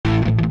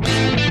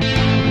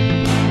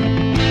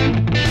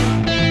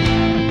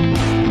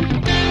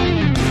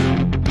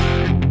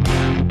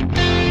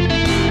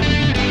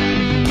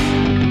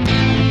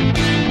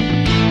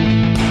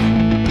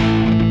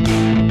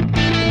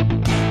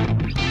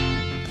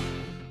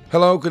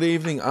Hello, good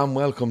evening, and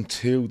welcome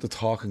to the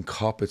Talkin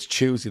Kop. It's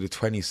Tuesday, the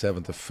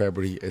 27th of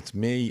February. It's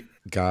me,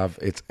 Gav,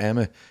 it's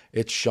Emmet,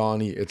 it's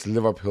Seany, it's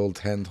Liverpool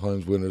 10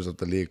 times winners of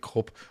the League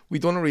Cup. We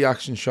done a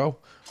reaction show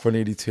for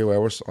nearly 2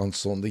 hours on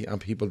Sunday,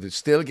 and people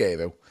still gave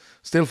out.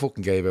 Still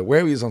fucking gave out.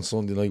 Where he is on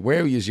Sunday night,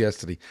 where he is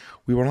yesterday.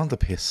 We were on the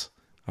piss,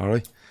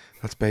 alright?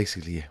 That's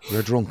basically it. We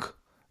were drunk,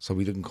 so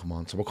we didn't come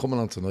on. So we're coming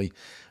on tonight.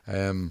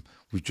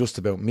 We've just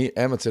about me,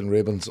 Emmett's in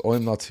ribbons.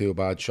 I'm not too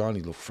bad.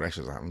 Seany look fresh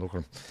as that. Look at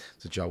him.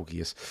 It's a joke he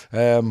is.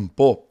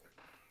 But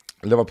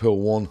Liverpool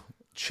won,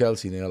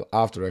 Chelsea nil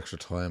after extra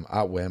time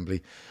at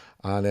Wembley.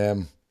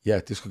 And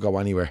yeah, this could go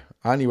anywhere.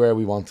 Anywhere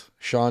we want.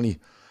 Seany,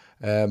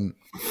 I'm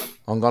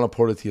going to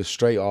put it to you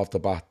straight off the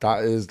bat.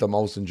 That is the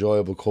most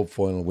enjoyable cup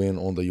final win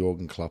under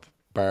Jurgen Klopp.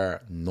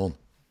 Bar none.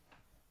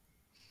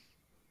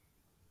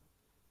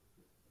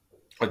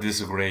 I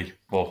disagree,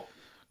 but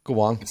go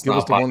on. Give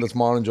us the one that's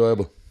more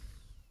enjoyable.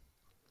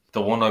 The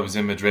one I was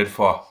in Madrid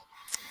for.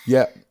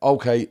 Yeah,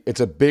 okay.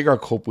 It's a bigger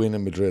cup win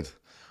in Madrid.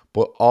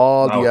 But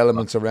all the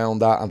elements around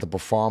that and the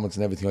performance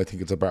and everything, I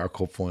think it's a better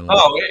cup final.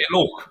 Oh,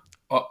 look.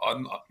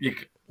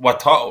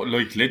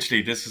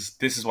 Literally, this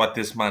is what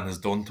this man has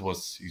done to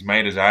us. He's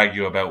made us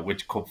argue about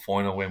which cup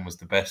final win was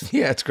the best.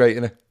 Yeah, it's great,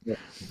 isn't it? Yeah.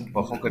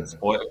 But fucking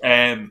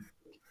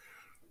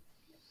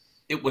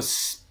it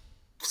was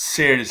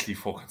seriously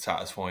fucking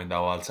satisfying,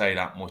 though. I'll say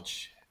that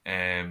much.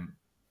 Deck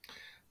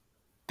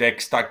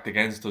stacked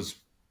against us,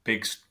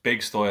 big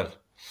style.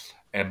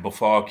 And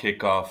before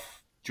kickoff,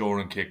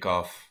 during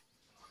kickoff,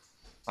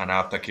 and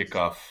after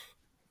kickoff,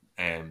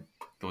 there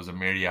was a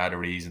myriad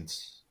of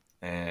reasons.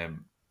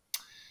 And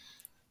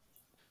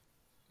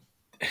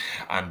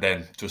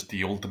then just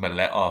the ultimate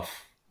let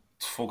off.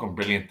 It's fucking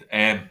brilliant.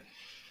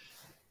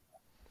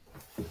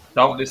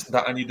 Don't listen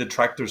to any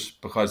detractors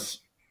because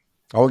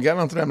we'll get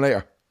onto them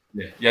later.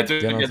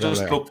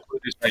 Just look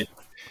this way.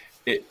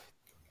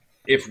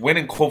 If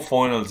winning cup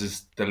finals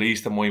is the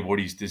least of my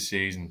worries this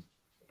season,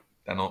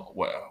 then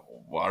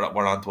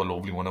we're on to a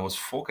lovely one. It was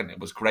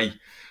great.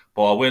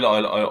 But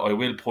I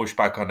will push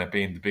back on it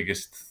being the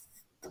biggest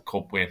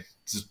cup win.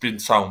 There's been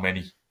so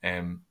many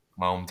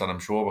moments, and I'm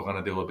sure we're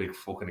going to do a big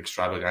fucking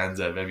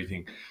extravaganza of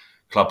everything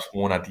Klopp's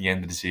won at the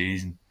end of the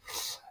season.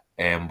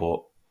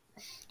 But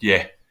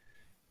yeah,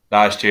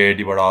 last year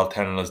they were all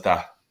telling us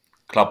that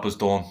Klopp was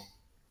done,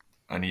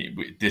 and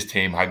this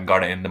team hadn't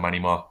got it in them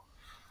anymore.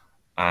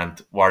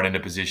 And we're in a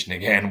position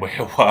again where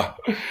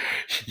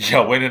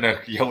you're winning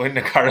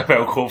the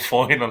Carabao Cup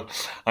final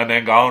and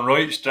then going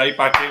right straight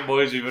back in,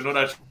 boys. We've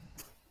another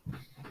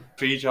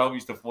 3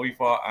 trophies to fight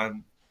for,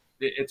 and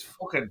it's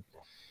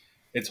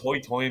high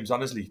times,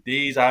 honestly.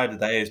 These are the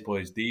days,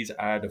 boys. These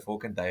are the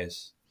fucking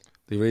days.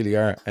 They really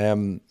are.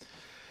 Emma,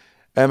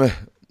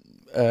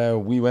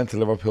 we went to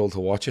Liverpool to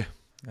watch it.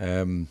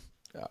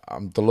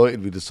 I'm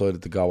delighted we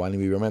decided to go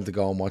anyway. We were meant to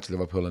go and watch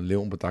Liverpool and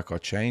Luton, but that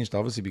got changed,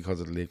 obviously, because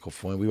of the League Cup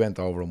final. We went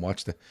over and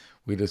watched it.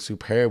 We had a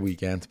superb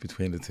weekend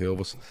between the two of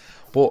us.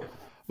 But,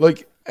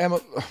 like, Emma,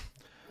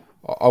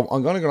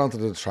 I'm going to get onto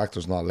the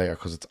detractors not later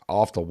because it's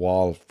off the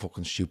wall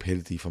fucking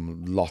stupidity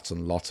from lots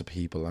and lots of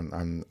people.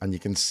 And you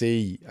can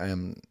see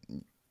the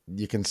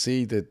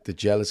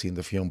jealousy and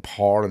the fume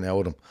pouring out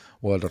of them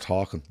while they're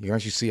talking. You can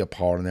actually see it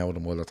pouring out of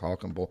them while they're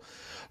talking. But,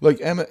 like,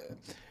 Emma,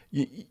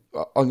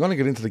 I'm going to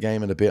get into the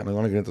game in a bit and I'm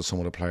going to get into some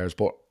of the players,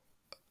 but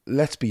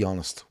let's be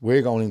honest.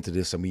 We're going into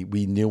this and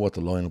we knew what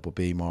the lineup would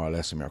be more or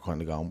less, and we were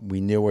kind of going.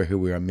 We knew who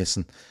we were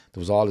missing. There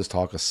was all this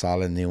talk of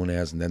Salah and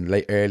Nunez, and then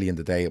early in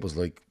the day it was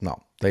like,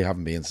 no, they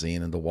haven't been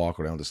seen in the walk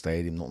around the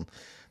stadium, nothing.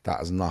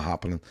 That is not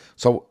happening.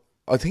 So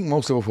I think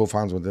most Liverpool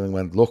fans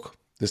went, look,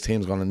 this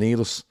team's going to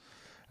need us.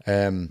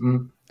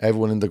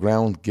 Everyone in the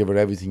ground, give it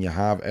everything you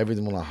have.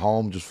 Everyone at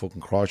home, just fucking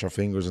cross your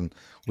fingers and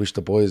wish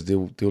the boys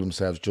do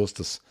themselves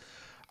justice.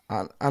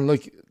 And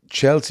like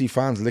Chelsea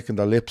fans licking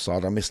their lips, or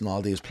they're missing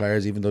all these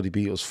players, even though they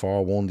beat us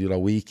 4-1 the other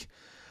week.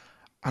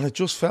 And it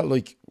just felt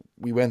like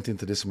we went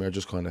into this and we were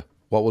just kind of,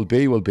 what will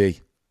be, will be.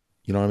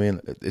 You know what I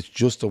mean? It's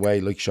just the way,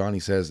 like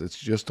Seany says, it's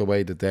just the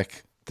way the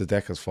deck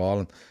has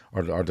fallen,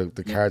 or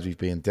the cards we've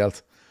been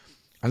dealt.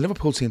 And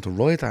Liverpool seemed to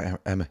ride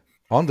that, Emma,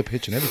 on the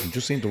pitch and everything.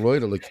 Just seemed to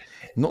ride it like,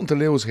 nothing to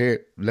lose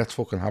here. Let's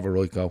fucking have a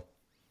right go.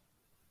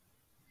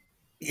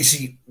 You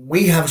see,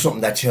 we have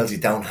something that Chelsea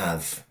don't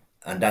have,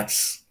 and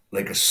that's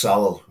like a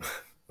soul.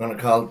 I'm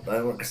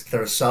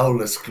they're a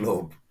soulless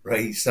club,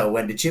 right? So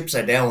when the chips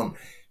are down,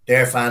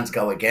 their fans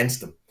go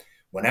against them.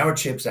 When our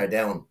chips are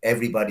down,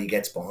 everybody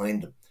gets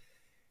behind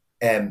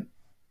them.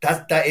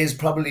 That is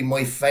probably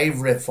my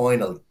favourite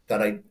final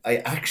that I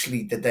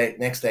actually the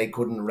next day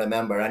couldn't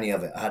remember any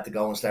of it. I had to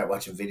go and start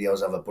watching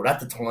videos of it. But at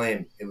the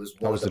time, it was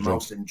one of the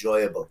most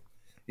enjoyable.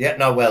 Yeah,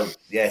 no, well,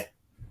 yeah.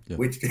 Yeah.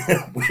 Which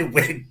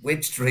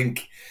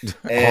drink?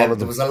 There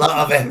was a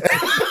lot of it.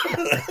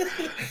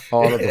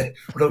 All of them.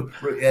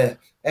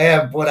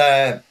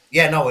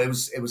 Yeah, no, it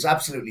was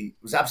absolutely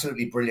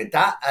brilliant.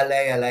 That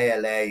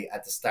LA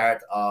at the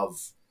start of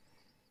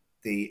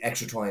the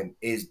extra time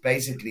is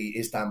basically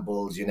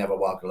Istanbul's "You Never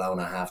Walk Alone"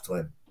 at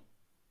halftime.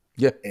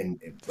 Yeah,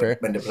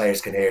 when the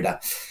players can hear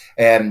that.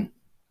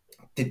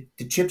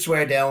 the chips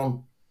were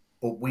down,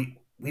 but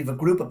we've a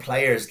group of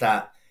players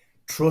that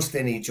trust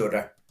in each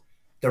other.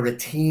 They're a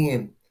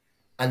team,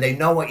 and they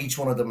know what each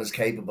one of them is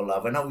capable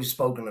of. I know we've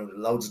spoken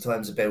loads of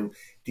times about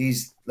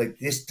these, like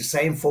this. The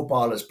same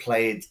football is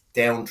played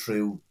down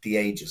through the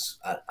ages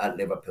at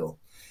Liverpool,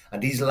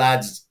 and these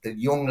lads, the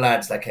young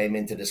lads that came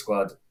into the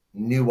squad,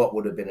 knew what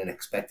would have been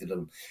expected of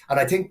them. And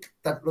I think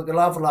that, look, an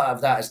awful lot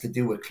of that is to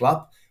do with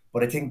Klopp.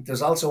 But I think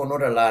there's also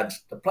another lad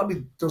that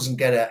probably doesn't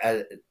get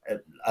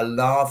an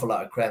awful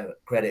lot of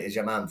credit is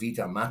your man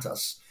Vitor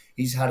Matos.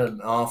 He's had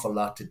an awful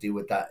lot to do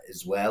with that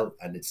as well,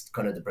 and it's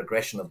kind of the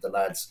progression of the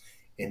lads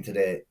into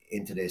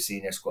the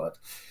senior squad.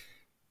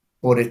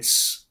 But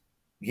it's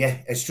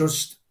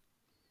just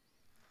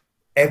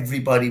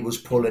everybody was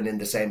pulling in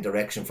the same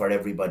direction for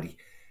everybody.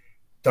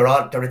 They're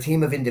a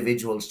team of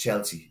individuals,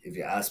 Chelsea, if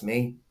you ask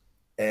me.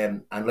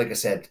 And like I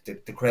said,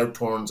 the crowd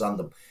turns on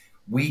them.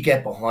 We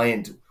get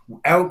behind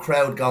our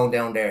crowd going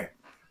down there,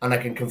 and I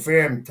can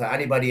confirm to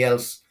anybody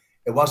else,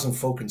 it wasn't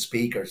fucking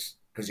speakers,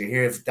 because you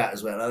hear that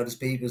as well. Oh, the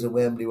speakers at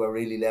Wembley were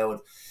really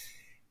loud.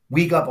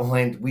 We got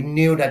behind. We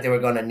knew that they were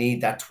going to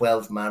need that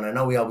 12 man. I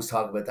know we always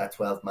talk about that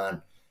 12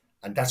 man,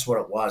 and that's what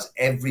it was.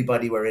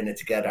 Everybody were in it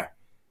together.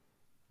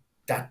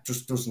 That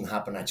just doesn't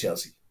happen at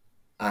Chelsea,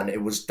 and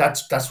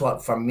that's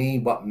what, for me,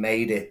 what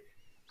made it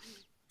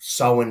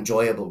so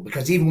enjoyable.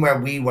 Because even where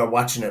we were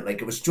watching it,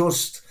 like, it was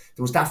just,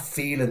 there was that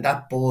feeling,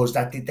 that buzz,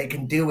 that they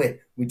can do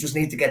it. We just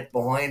need to get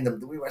behind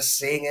them. We were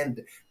singing,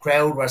 the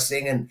crowd were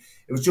singing.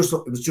 It was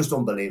just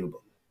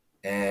unbelievable.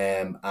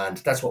 And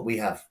that's what we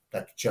have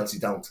that Chelsea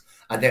don't.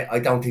 And I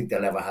don't think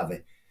they'll ever have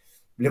it.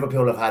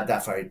 Liverpool have had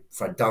that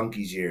for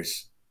donkey's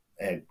years,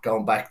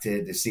 going back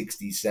to the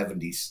 60s,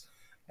 70s.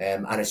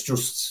 And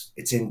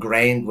it's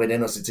ingrained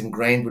within us. It's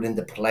ingrained within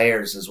the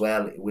players as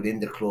well, within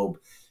the club,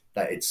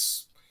 that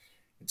it's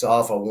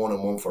all for one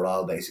and one for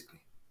all, basically.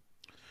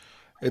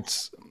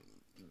 It's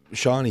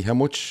Seany, how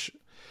much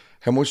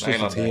does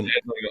the team?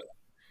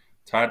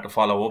 It's hard to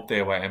follow up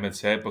there what Emmet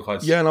said,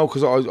 because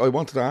because I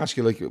wanted to ask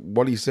you, like,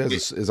 what he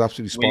says is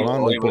absolutely spot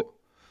on. Like, but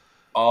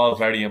all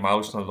very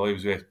emotional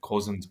lives with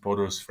cousins,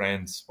 brothers,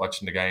 friends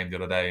watching the game the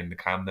other day in the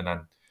Camden,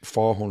 and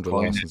 400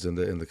 losses in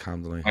the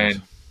Camden.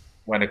 And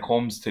when it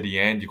comes to the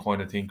end, you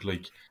kind of think,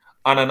 like,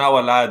 and I know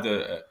a lad,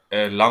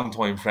 a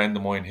long-time friend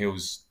of mine,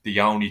 who's the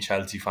only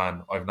Chelsea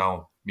fan I've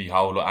known me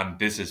whole, and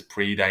this is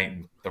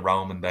predating the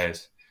Roman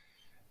days.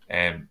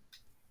 And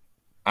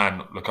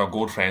look, I'm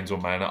good friends with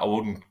him, man. I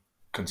wouldn't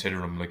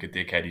consider him like a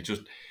dickhead.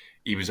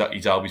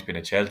 He's always been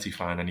a Chelsea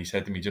fan, and he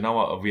said to me, "Do you know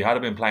what? If we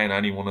had been playing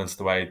anyone else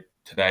the way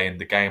today, and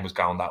the game was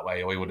going that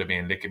way, I would have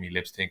been licking my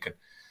lips, thinking,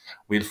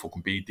 we'll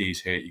fucking beat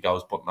these here." He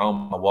goes, "But no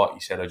matter what," he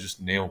said, "I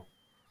just knew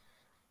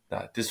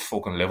that this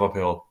fucking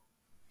Liverpool,"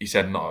 he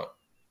said, "no,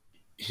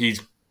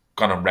 he's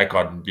gone on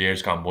record in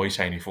years gone by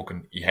saying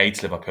he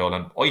hates Liverpool,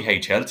 and I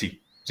hate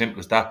Chelsea. Simple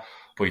as that."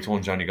 But he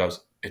turns around and he goes,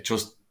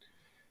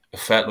 it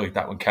felt like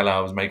that when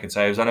Kelleher was making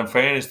saves. And in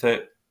fairness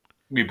to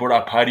my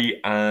brother Paddy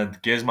and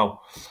Gizmo,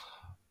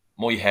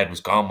 my head was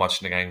gone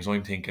watching the games.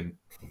 I'm thinking,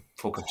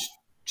 fucking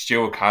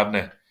Stuart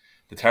Cabinet,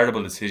 the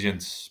terrible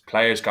decisions,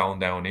 players going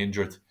down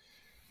injured,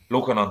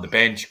 looking on the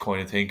bench,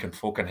 kind of thinking,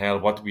 fucking hell,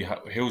 what do we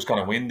who's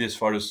going to win this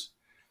for us?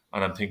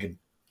 And I'm thinking,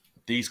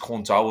 these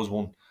cunts always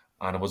won,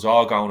 and it was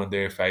all going in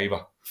their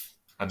favour.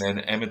 And then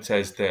Emmet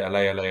says the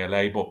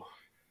LA, but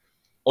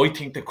I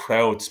think the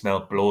crowd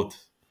smelled blood.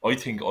 I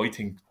think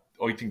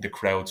the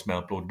crowd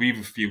smelled blood. We have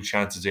a few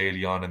chances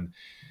early on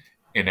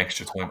in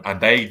extra time, and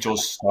they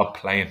just stopped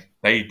playing.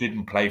 They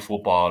didn't play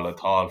football at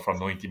all from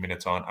 90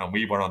 minutes on, and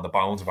we were on the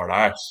bounds of our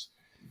arse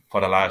for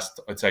the last,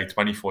 I'd say,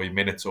 25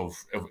 minutes of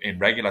in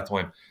regular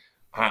time.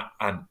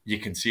 And you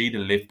can see the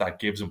lift that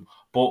gives them.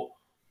 But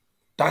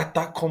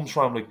that comes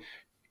from, like,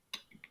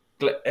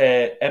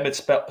 Emmet's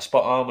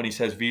spot on when he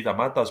says Vitor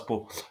Matos,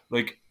 but,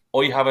 like,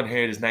 I haven't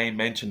heard his name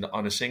mentioned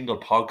on a single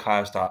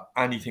podcast or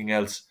anything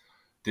else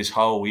this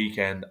whole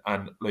weekend.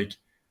 And, like,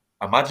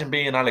 imagine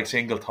being Alex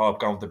Inglethorpe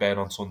going to bed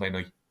on Sunday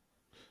night.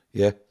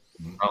 Yeah.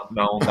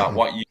 Knowing that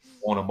what you've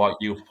done and what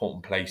you've put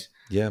in place.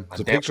 Yeah,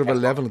 there's a picture of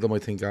 11 of them, I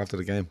think, after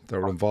the game. That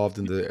are involved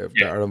in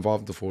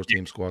the first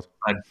team squad.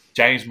 And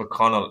James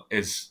McConnell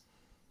is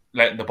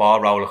letting the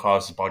ball roll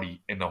across his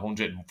body in the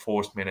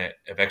 104th minute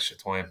of extra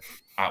time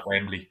at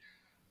Wembley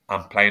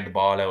and playing the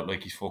ball out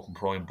like he's fucking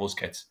prime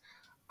Busquets.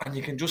 And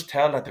you can just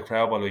tell that the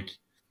crowd were like,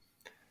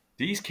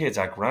 these kids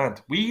are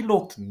grand. We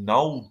looked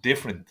no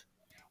different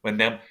when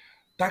them.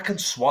 That can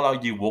swallow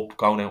you up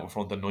going out in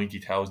front of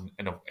 90,000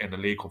 in a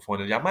League Cup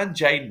final. Your man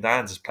Jayden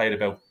Dance has played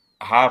about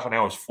a half an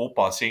hour's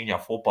football, senior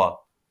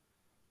football,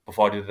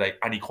 before the other day,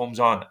 and he comes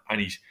on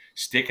and he's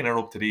sticking it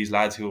up to these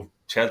lads who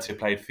Chelsea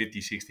played 50,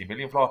 60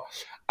 million for.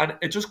 And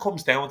it just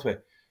comes down to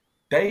it.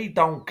 They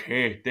don't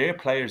care. Their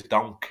players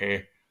don't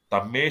care.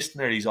 The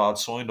mercenaries all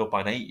signed up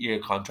on 8-year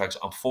contracts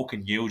on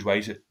fucking huge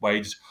wages.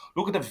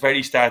 Look at the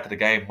very start of the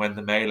game when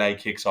the melee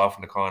kicks off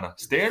in the corner.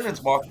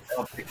 Sterling's walking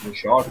down, picking a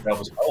shot about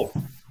his goal,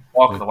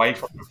 walking away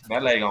from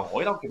melee going,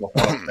 I don't give a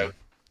fuck about.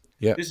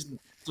 Yeah. This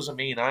doesn't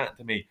mean anything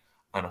to me.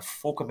 And it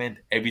fucking meant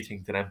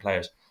everything to them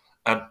players.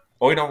 And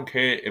I don't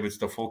care if it's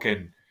the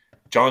fucking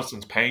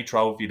Johnston's Paint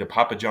Trophy, the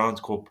Papa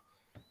John's Cup.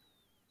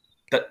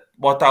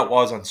 What that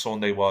was on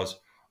Sunday was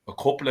a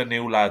couple of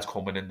new lads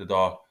coming in the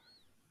door.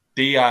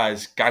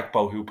 Diaz,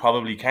 Gakpo, who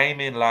probably came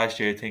in last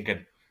year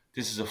thinking,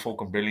 this is a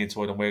fucking brilliant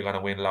side and we're going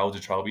to win loads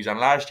of trophies. And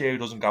last year, it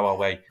doesn't go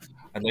away.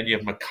 And then you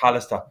have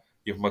McAllister,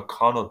 you have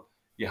McConnell,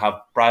 you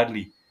have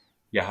Bradley,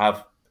 you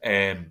have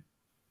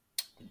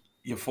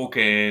you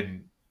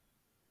fucking...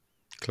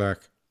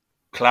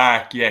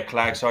 Clark,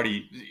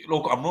 sorry.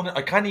 Look, I'm running.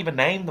 I can't even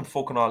name them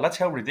fucking all. That's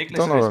how ridiculous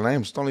don't it know is. their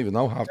names. Don't even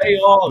know half They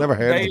them. all, Never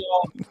heard they of them.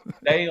 all,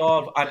 they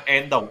all,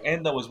 and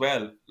Endo as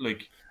well.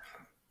 Like,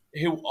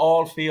 who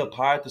all feel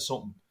part of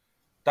something.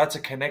 That's a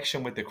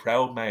connection with the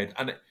crowd, mate.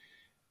 And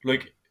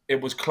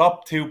it was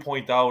Klopp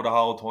 2.0 the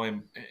whole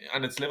time,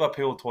 and it's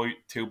Liverpool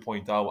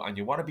 2.0, and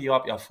you want to be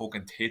up your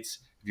fucking tits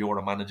if you're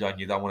a manager and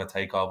you don't want to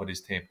take over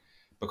this team,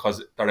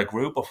 because they're a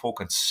group of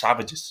fucking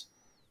savages.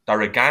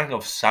 They're a gang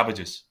of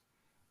savages.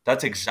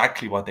 That's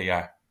exactly what they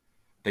are.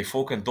 They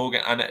fucking dug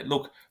it. And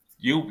look,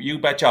 you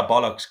bet your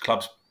bollocks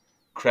Klopp's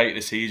created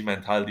a siege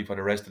mentality for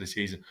the rest of the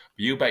season.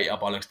 But you bet your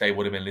bollocks they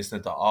would have been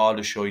listening to all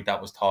the shit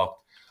that was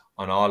talked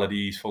on all of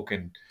these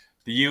fucking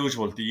the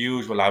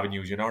usual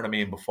avenues, you know what I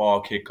mean,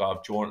 before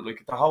kickoff, during,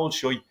 like the whole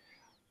shit,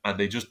 and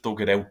they just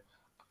dug it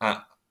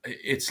out.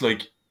 It's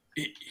like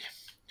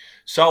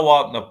so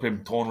often I've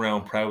been turned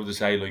around proud to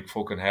say like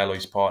fucking hell I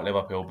support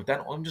Liverpool, but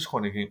then I'm just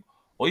kind of thinking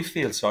I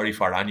feel sorry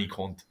for any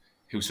cunt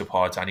who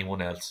supports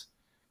anyone else,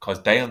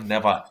 because they'll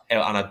never, and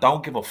I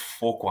don't give a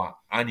fuck what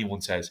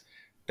anyone says,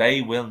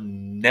 they will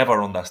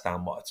never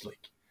understand what it's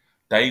like.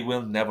 They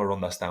will never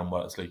understand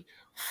what it's like.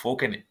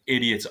 Fucking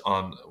idiots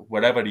on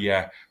whatever they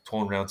are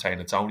turn around saying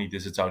it's only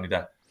this, it's only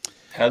that.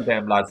 Tell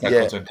them lads that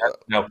because I'm telling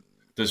you now,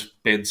 there's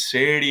been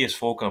serious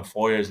fucking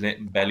fires lit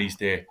in bellies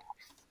there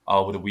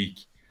over the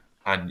week,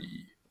 and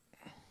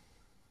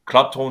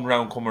Klopp turned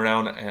around, come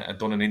around and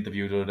done an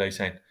interview the other day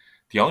saying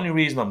the only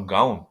reason I'm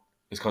going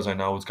is because I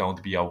know it's going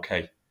to be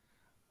okay,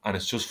 and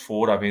it's just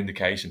further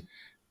vindication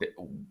that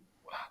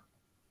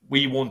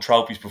we won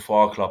trophies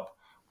before Klopp,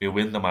 we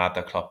win them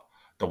after Klopp.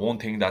 The one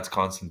thing that's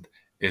constant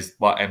is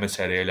what Emma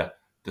said earlier,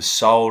 the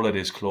soul of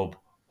this club,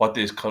 what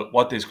this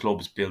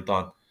club is built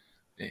on.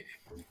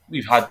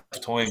 We've had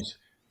times,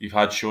 we've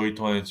had shy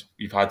times,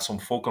 we've had some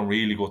fucking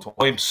really good times.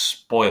 I'm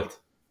spoiled.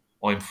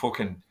 I'm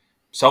fucking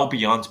so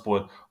beyond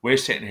spoiled. We're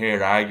sitting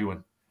here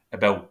arguing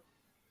about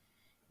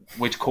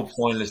which cup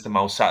final is the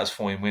most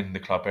satisfying win in the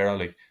club era.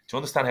 Like, do you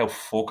understand how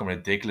fucking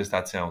ridiculous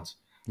that sounds?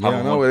 Yeah,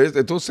 I know it is.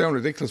 It does sound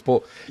ridiculous,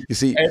 but you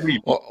see,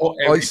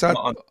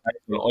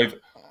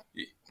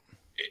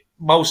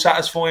 most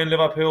satisfying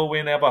Liverpool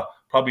win ever,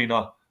 probably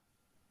not.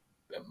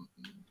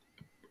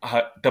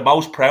 The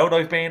most proud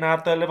I've been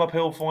after the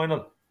Liverpool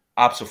final,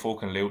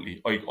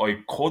 absolutely.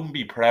 I couldn't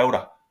be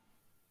prouder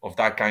of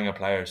that gang of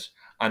players.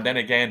 And then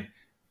again,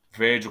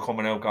 Virgil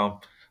coming out going,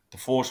 the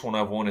first one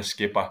I've won is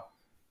skipper.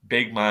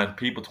 Big man,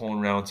 people turning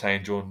around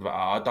saying,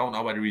 I don't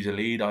know whether he's a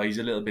leader, he's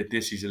a little bit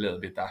this, he's a little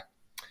bit that.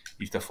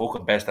 He's the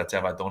fucking best that's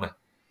ever done it.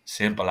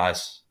 Simple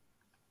as.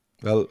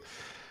 Well,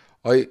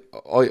 I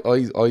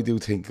do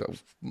think,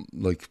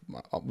 like,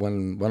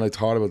 when I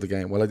thought about the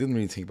game, well, I didn't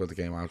really think about the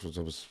game afterwards.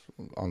 I was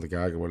on the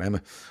gag with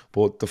Emma,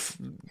 but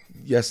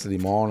yesterday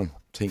morning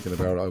thinking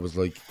about it, I was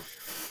like,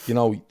 you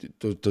know,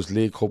 there's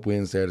League Cup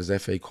wins there,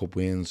 there's FA Cup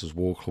wins, there's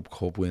World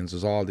Cup wins,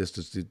 there's all this,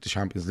 there's the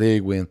Champions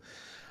League win,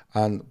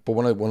 but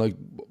when I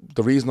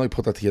the reason I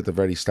put that to you at the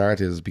very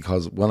start is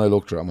because when I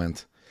looked at it, I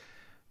went,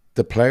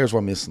 the players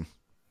were missing.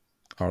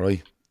 All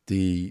right,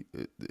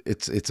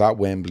 it's at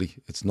Wembley.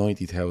 It's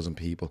 90,000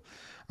 people,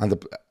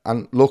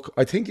 and look,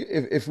 I think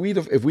if we'd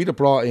have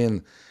brought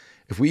in,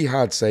 if we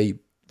had say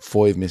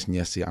 5 missing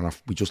yesterday, and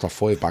if we just have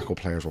 5 backup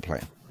players were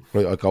playing,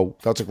 right? I go,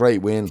 that's a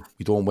great win.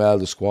 We doing well,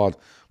 the squad,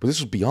 but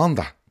this was beyond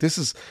that. This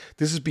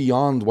is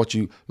beyond what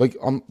you like.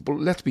 But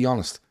let's be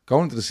honest.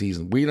 Going into the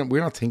season, we're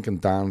not thinking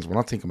Dans, we're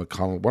not thinking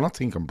McConnell, we're not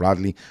thinking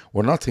Bradley,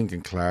 we're not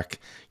thinking Clark.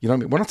 You know what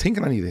I mean? We're not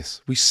thinking any of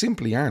this. We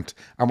simply aren't,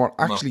 and we're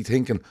actually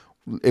thinking,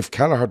 if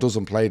Kelleher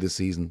doesn't play this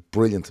season,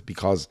 brilliant,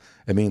 because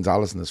it means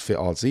Alisson is fit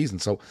all season.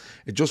 So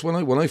it just when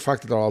I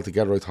factored it all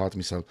together, I thought to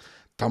myself,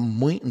 there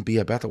mightn't be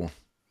a better one.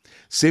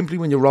 Simply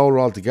when you roll it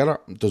all together,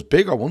 there's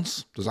bigger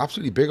ones, there's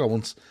absolutely bigger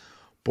ones,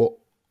 but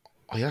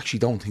I actually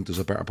don't think there's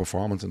a better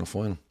performance in the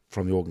final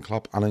from Jurgen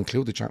Klopp, and I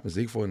include the Champions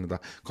League final in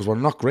that, because we're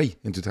not great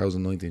in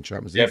 2019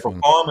 Champions League final.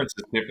 Performance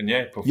is different,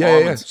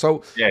 yeah.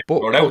 So,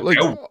 but like,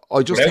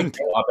 I just think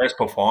our best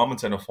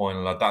performance in a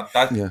final, that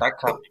can't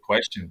be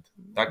questioned.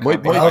 My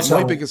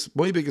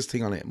biggest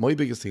thing on it is, my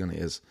biggest thing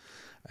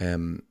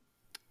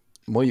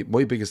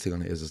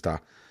on it is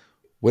that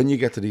when you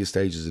get to these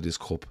stages of this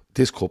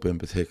cup in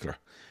particular,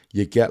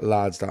 you get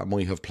lads that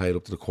might have played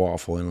up to the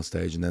quarter-final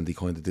stage and then they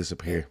kind of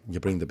disappear. You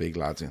bring the big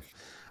lads in.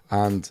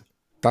 And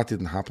that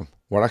didn't happen.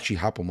 What actually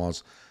happened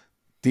was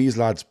these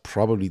lads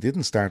probably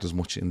didn't start as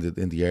much in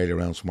the early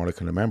rounds from what I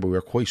can remember. We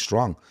were quite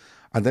strong.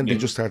 And then they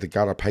just started to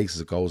gather pace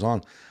as it goes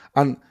on.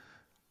 And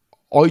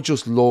I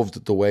just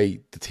loved the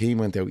way the team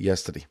went out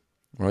yesterday,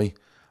 right?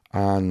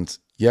 And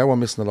yeah, we're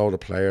missing a load of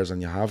players,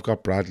 and you have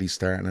got Bradley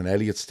starting, and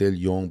Elliott's still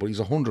young, but he's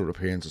 100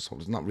 appearances, so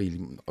it's not really.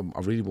 I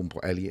really wouldn't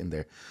put Elliott in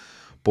there.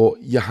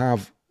 But you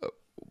have,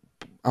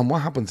 and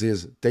what happens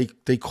is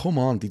they come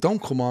on. They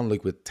don't come on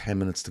like with 10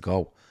 minutes to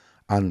go,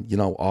 and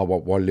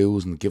we're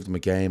losing, give them a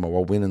game, or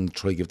we're winning,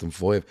 try give them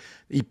 5.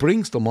 He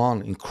brings them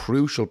on in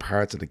crucial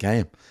parts of the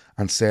game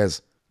and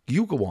says,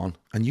 "You go on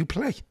and you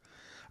play."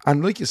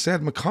 And like you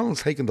said,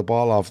 McConnell's taking the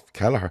ball off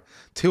Kelleher.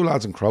 2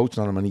 lads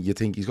encroaching on him, and you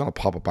think he's going to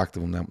pop it back to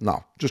him now.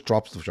 No, just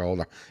drops the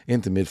shoulder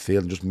into midfield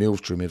and just moves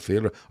through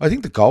midfield. I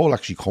think the goal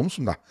actually comes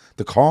from that.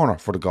 The corner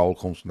for the goal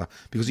comes from that,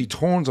 because he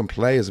turns and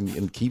plays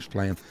and keeps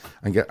playing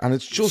and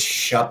it's just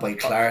shot by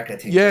Clark. I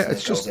think. Yeah,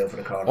 it's just. Out for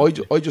the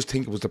corner. I just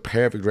think it was the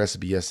perfect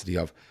recipe yesterday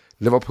of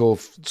Liverpool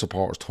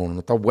supporters turning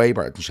up. They're way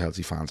better than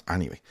Chelsea fans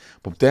anyway.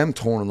 But them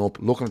turning up,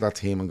 looking at that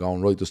team and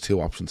going, right, there's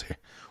 2 options here.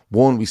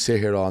 One, we sit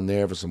here all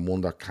nervous and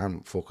one that can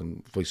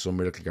fucking, by some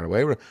miracle, get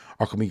away with it.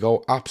 Or can we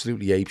go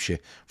absolutely apeshit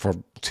for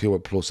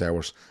 2+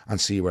 hours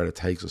and see where it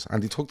takes us?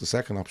 And they took the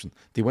second option.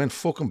 They went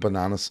fucking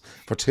bananas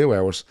for 2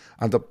 hours.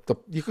 And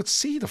you could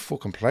see the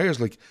fucking players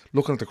like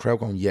looking at the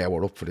crowd going, yeah,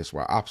 we're up for this.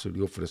 We're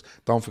absolutely up for this.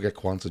 Don't forget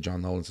Kwanzaa,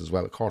 John Nolans as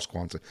well. Of course,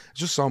 Kwanzaa. It's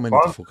just so many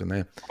to fucking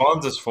name.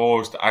 Kwanzaa's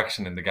forced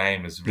action in the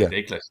game is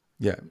ridiculous.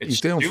 Yeah, he's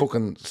doing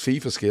fucking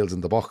FIFA skills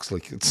in the box.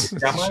 Like, it's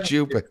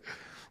stupid.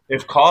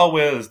 If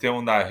Caldwell's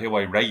doing that, who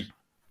I rate,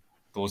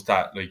 does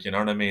that, like, you know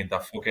what I mean?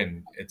 That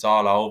fucking, it's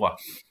all over.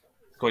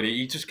 God,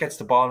 he just gets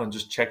the ball and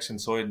just checks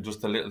inside and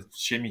just a little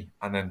shimmy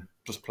and then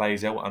just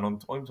plays out. And I'm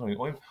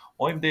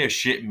there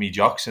shitting me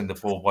jocks in the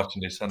pub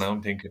watching this, and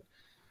I'm thinking,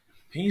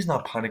 he's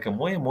not panicking.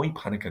 Why am I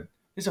panicking?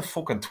 He's a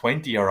fucking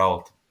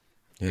 20-year-old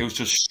who's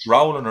just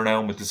strolling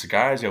around with the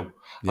cigars out.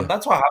 And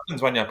that's what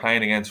happens when you're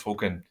playing against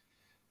fucking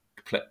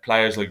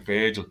players like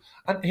Virgil.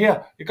 And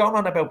here, you're going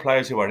on about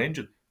players who are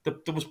injured.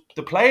 There was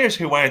the players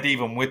who weren't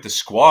even with the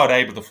squad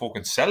able to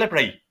fucking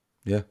celebrate.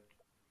 Yeah.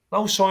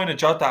 No sign of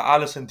Jota,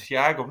 Alisson,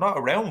 Thiago, not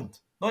around.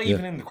 Not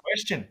even in the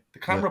question. The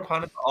camera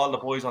panned to all the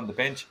boys on the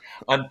bench.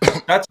 And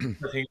that's the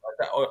thing.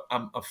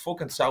 I'm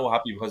fucking so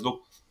happy because,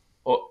 look,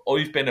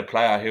 I've been a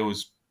player who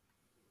was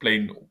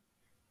playing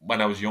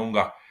when I was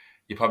younger.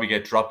 You probably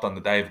get dropped on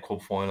the day of the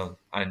cup final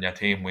and your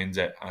team wins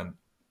it and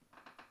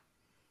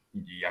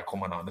you're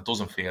coming on. It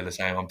doesn't feel the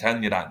same. I'm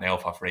telling you that now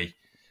for free.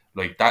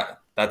 Like,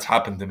 that's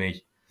happened to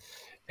me.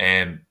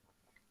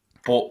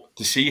 But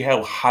to see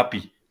how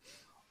happy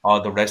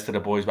all the rest of the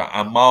boys were,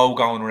 and Mo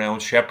going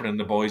around shepherding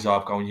the boys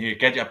off, going, here,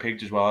 get your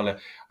pictures with all it,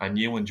 and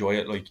you enjoy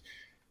it. Like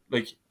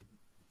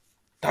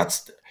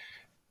that's,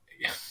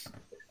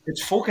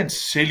 it's fucking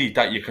silly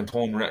that you can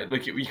turn around.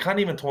 Like, you can't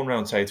even turn around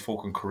and say it's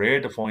fucking career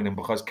defining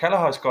because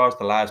Kelleher scores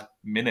the last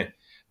minute,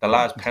 the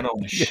last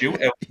penalty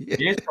shootout.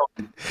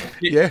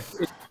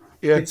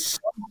 It's so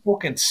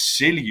fucking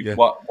silly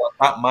what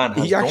that man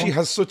has He actually done.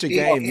 has such a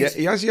game.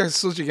 He actually has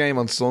such a game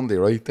on Sunday,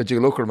 right? That you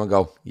look at him and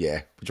go,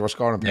 yeah, but you were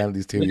scoring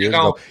penalties 2 years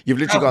ago. You've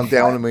literally gone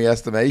down in my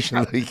estimation.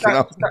 Is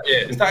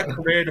that a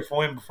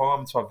career-defining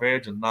performance for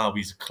Virgil? No,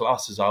 he's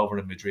classes over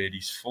in Madrid.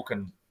 He's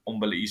fucking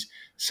unbelievable. He's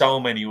so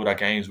many other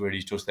games where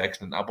he's just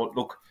excellent. But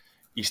look,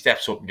 he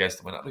steps up and gets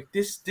the win. Like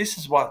this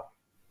is what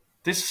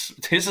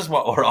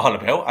we're all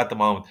about at the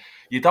moment.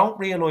 You don't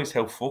realise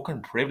how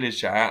fucking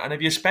privileged you are. And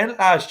if you spent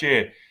last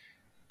year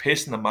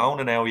pissing and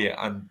moaning out you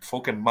and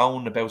fucking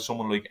moaning about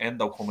someone like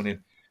Endo coming in,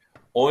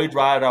 I'd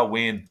rather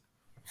win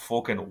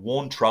fucking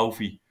 1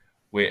 trophy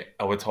with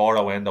a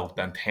Wataru Endo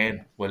than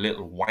 10 with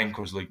little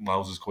wankers like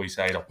Moses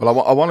Caicedo. Well,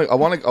 I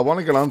want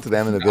to get on to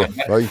them in a bit,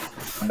 right?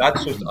 And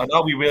that's just, I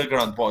know we will get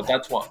on, but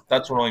that's what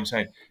I'm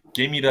saying.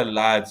 Give me the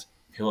lads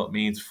who it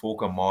means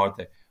fucking more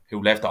to,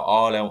 who left it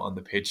all out on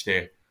the pitch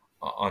there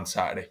on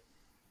Sunday,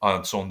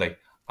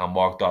 and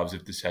walked off as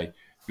if to say,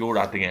 you're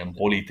at the getting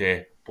bullied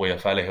there by a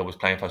fella who was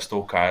playing for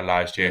Stuttgart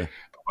last year.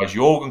 Because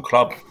Jurgen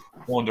Klopp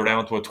turned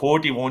around to a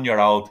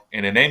 31-year-old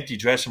in an empty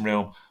dressing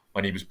room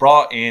when he was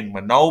brought in,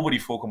 when nobody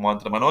fucking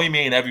wanted him. And I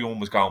mean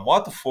everyone was going,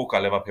 what the fuck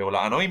are Liverpool?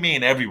 And I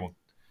mean everyone.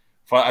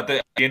 At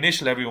the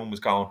initial, everyone was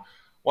going,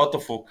 what the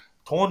fuck?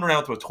 Turned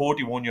around to a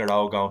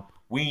 31-year-old going,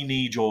 we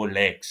need your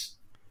legs.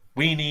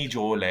 We need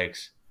your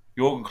legs.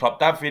 Jurgen Klopp,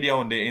 that video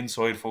on the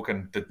inside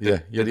fucking...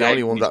 you're the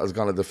only one that was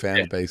going to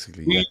defend,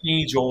 basically. We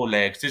need your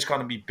legs. This is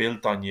going to be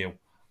built on you.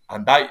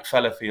 And that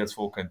fella feels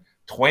fucking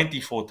 20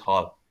 foot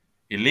tall.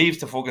 He leaves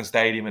the fucking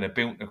stadium in a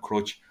boot and a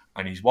crutch,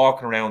 and he's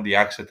walking around the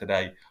exit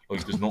today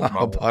like there's nothing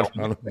wrong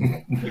with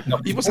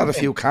him. He must have had a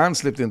few cans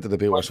slipped into the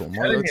boot or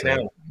something.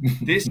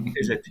 This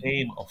is a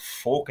team of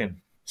fucking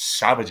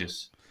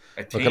savages.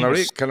 Can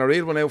I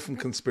read one out from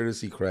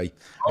Conspiracy Cray?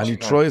 And he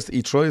tries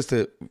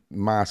to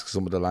mask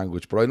some of the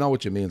language, but I know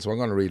what you mean, so I'm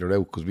going to read it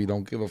out because we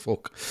don't give a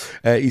fuck.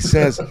 He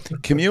says,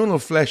 communal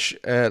flesh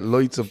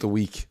lights of the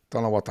week.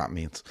 Don't know what that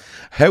means.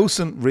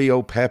 Housen,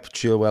 Rio, Pep,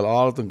 Chilwell,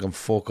 all of them can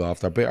fuck off.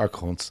 They're bitter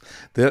cunts.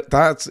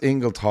 That's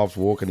Ingletop's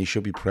work, and he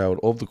should be proud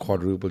of the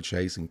quadruple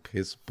chasing,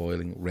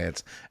 piss-boiling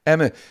Reds.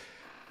 Emma.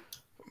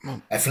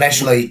 A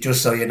fleshlight,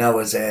 just so you know,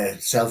 is a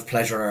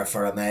self-pleasurer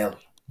for a male.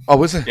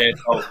 Oh, is it? Yeah,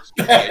 so,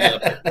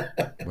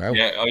 Wow.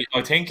 yeah.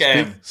 I think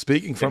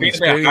speaking from being a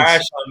bit experience.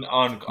 harsh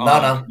on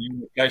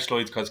communal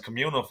flashlights, because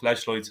communal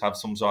flashlights have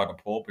some sort of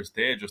purpose.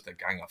 They're just a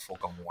gang of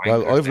fucking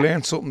wankers. Well, I've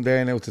learned something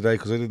there now today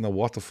because I didn't know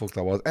what the fuck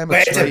that was.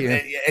 Emmet, But straight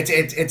in.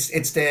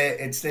 it's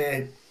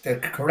the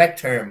correct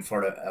term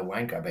for a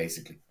wanker,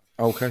 basically.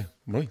 Okay,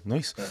 right,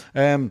 nice.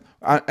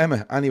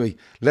 Emma, anyway,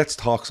 let's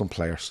talk some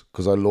players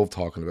because I love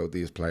talking about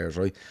these players,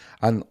 right?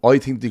 And I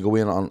think they go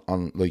in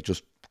on like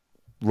just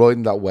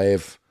riding that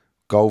wave,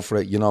 go for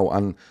it, you know.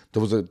 And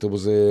there was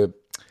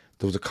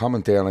a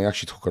comment there, and I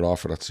actually took it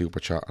off for that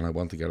super chat, and I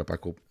want to get it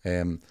back up.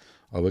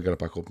 I will get it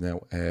back up now.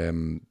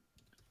 And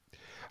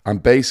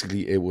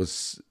basically, it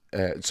was.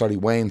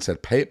 Wayne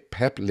said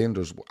Pep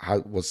Linders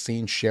was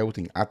seen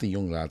shouting at the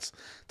young lads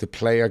to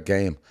play our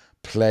game,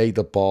 play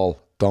the ball.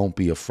 Don't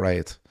be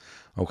afraid.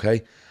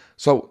 Okay,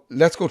 so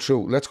let's go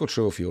through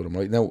a few of them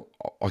right now.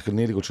 I could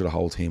nearly go through the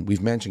whole team.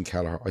 We've mentioned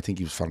Kelleher. I think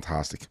he was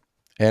fantastic,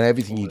 and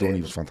everything he done,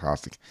 he was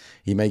fantastic.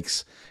 He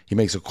makes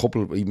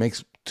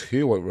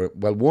two.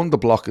 Well, one the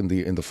block in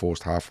the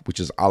first half, which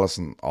is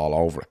Alisson all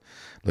over it.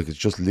 Like it's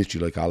just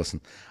literally like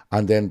Alisson,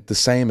 and then the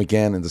same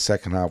again in the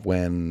second half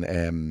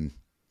when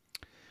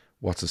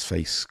what's his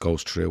face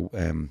goes through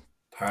the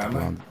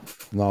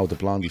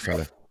blondie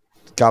fella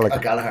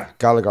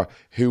Gallagher,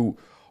 who.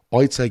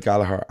 I'd say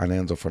Gallagher and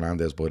Enzo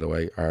Fernandez, by the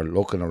way, are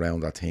looking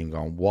around that team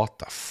going, what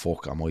the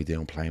fuck am I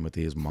doing playing with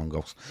these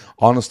Mongos?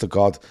 Honest to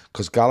God,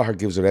 because Gallagher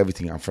gives it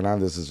everything and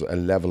Fernandez is a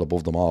level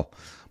above them all,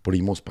 but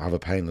he must have a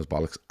pain in his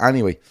bollocks.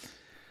 Anyway,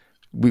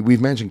 we've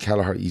mentioned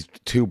Kelleher. He's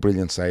 2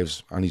 brilliant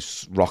saves and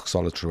he's rock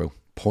solid throughout.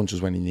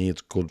 Punches when he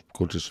needs, good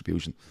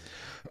distribution.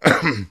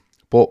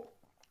 But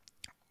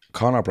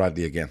Conor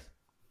Bradley again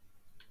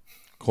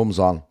comes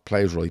on,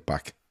 plays right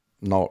back.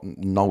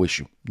 No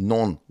issue.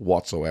 None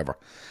whatsoever.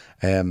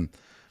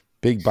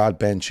 Big bad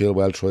Ben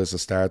Chilwell tries to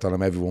start on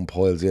him. Everyone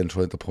piles in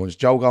trying to punch.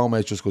 Joe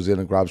Gomez just goes in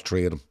and grabs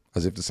 3 of them,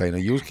 as if to say, "Now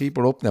you keep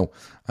her up now,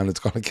 and it's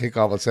going to kick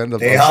off." I'll send them.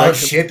 They all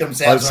shit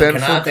themselves when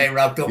Kanate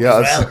wrapped up as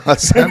well. I'll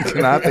send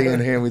Kanate in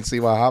here and we'll see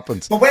what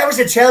happens. But where was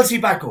the Chelsea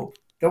backup?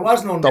 There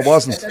was none. There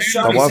wasn't.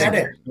 Said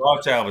it.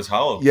 Out of his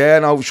hole. Yeah,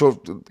 no, sure.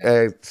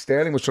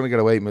 Sterling was trying to get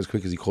away from him as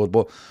quick as he could,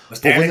 but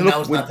Sterling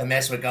knows not to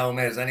mess with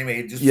Gomez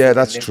anyway.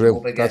 That's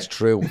true. That's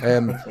true.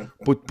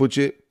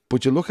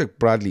 But you look at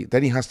Bradley,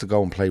 then he has to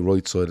go and play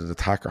right-sided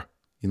attacker.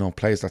 You know,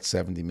 plays that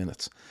 70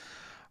 minutes.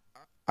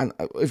 And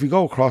if we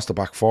go across the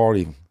back four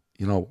even,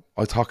 you know,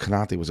 I thought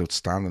Kanate was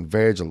outstanding.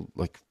 Virgil,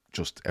 like,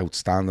 just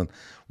outstanding.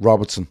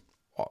 Robertson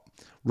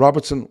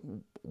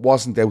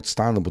wasn't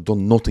outstanding, but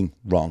done nothing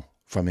wrong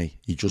for me.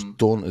 He just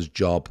done his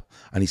job.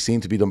 And he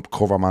seemed to be the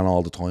cover man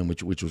all the time,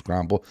 which was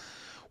grand. But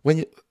when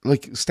you,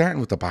 like, starting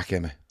with the back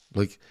end,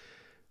 like,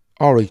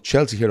 all right,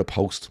 Chelsea hit a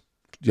post.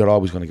 You're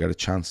always going to get a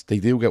chance. They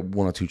do get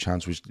 1 or 2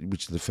 chances,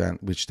 which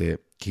the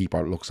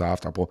keeper looks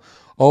after. But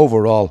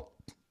overall,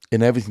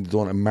 in everything they've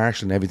done, and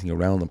marshalling everything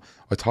around them,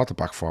 I thought the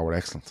back four were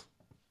excellent.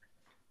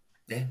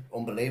 Yeah,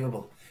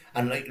 unbelievable.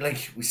 And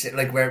like we said,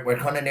 like we're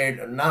kind of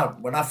near now.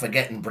 We're not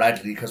forgetting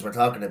Bradley because we're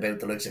talking about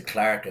the likes of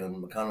Clark and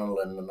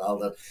McConnell and all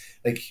that.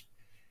 Like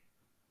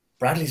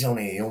Bradley's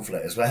only a young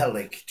fella as well.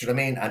 Like, do you know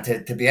what I mean?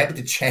 And to be able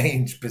to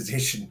change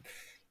position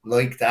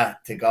like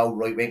that, to go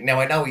right wing. Now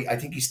I know I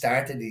think he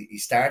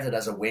started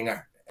as a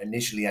winger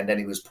initially, and then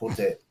he was put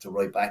to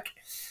right back.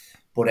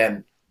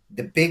 But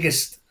the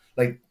biggest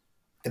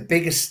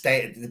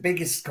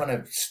kind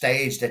of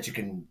stage that you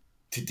can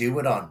to do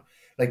it on.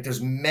 Like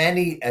there's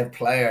many a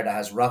player that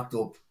has rocked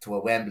up to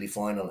a Wembley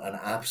final and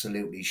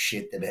absolutely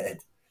shit the bed.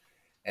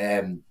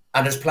 And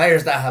there's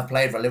players that have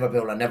played for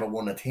Liverpool and never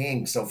won a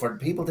thing. So for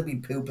people to be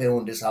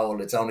poo-pooing this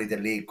whole, it's only the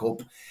League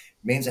Cup,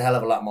 means a hell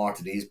of a lot more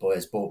to these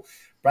boys. But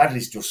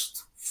Bradley's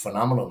just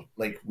phenomenal.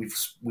 Like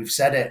we've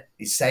said it,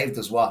 he's saved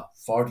us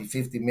 40,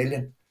 50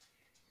 million.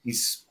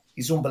 He's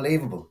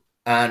unbelievable.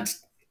 And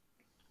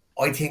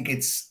I think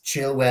it's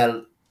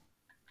Chilwell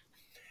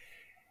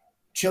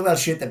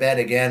shit the bed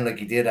again like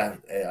he did. I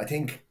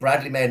think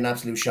Bradley made an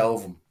absolute show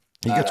of him.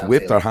 He gets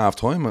whipped at half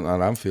time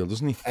at Anfield,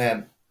 doesn't he?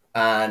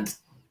 And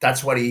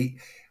that's what I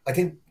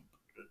think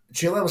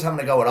Chilwell was having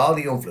to go at all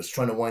the young fellas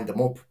trying to wind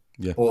them up.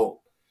 Yeah. But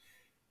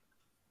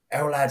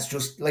our lads,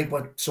 just like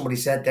what somebody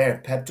said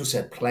there, Pep just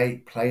said,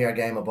 play your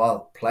game of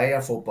ball, play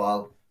your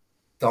football,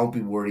 don't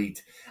be worried.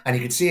 And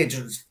you can see it,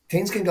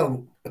 things can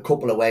go a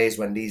couple of ways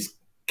when these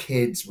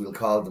kids, we'll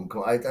call them,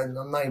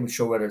 I'm not even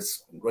sure whether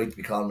it's right to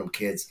be calling them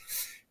kids.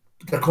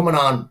 They're coming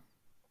on.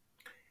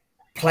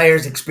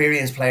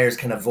 Experienced players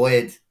can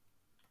avoid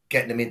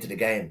getting them into the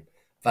game.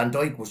 Van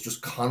Dijk was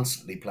just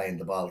constantly playing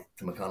the ball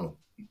to McConnell.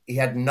 He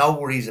had no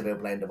worries about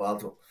playing the ball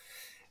to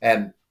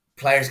him.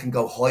 Players can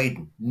go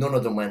hiding. None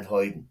of them went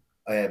hiding.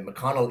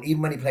 McConnell,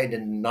 even when he played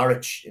in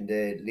Norwich in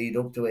the lead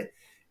up to it,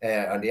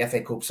 on the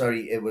FA Cup,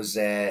 it was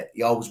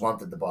he always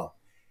wanted the ball.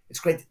 It's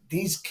great.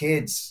 These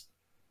kids,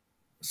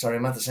 sorry,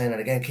 I'm not saying that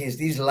again, kids,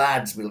 these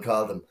lads, we'll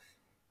call them,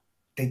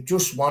 they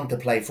just want to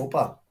play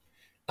football.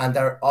 And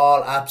they're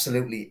all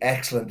absolutely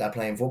excellent at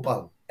playing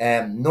football.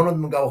 None of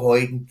them go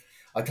hiding.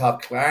 I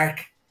thought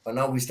Clark I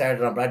know we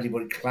started on Bradley,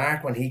 but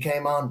Clark, when he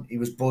came on, he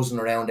was buzzing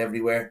around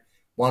everywhere,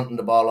 wanting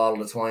the ball all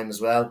the time as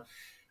well.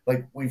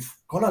 Like, we've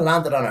kind of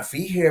landed on our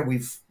feet here.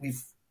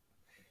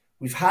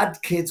 We've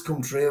had kids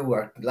come through,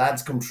 or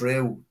lads come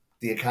through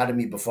the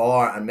academy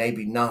before and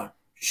maybe not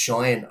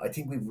shine. I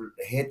think we've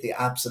hit the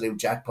absolute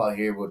jackpot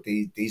here with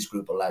these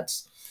group of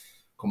lads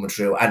coming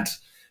through. And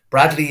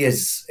Bradley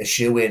is a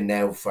shoe-in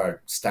now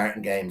for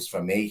starting games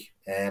for me.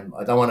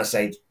 I don't want to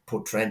say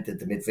put Trent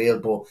into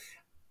midfield, but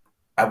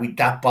are we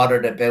that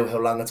bothered about how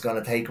long it's going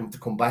to take him to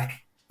come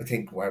back? I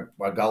think we're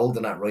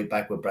golden at right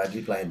back with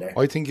Bradley playing there.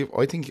 I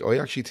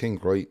actually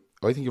think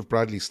if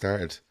Bradley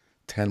started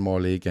 10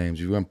 more league games,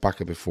 if we went back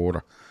a bit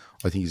further,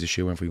 I think he's a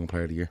shoe-in for Young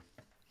Player of the Year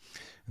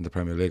in the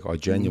Premier League. I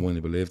genuinely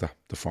believe that,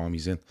 the form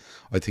he's in.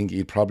 I think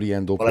he'd probably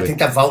end up. Well, I think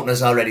that voting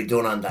is already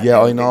done on that.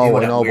 Yeah, I know,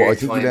 but I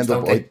think he'd end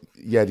up. They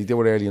did it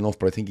early enough,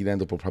 but I think he'd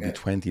end up with probably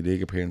 20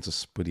 league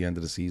appearances by the end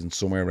of the season,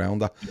 somewhere around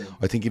that. Yeah.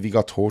 I think if he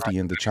got 30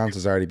 in, the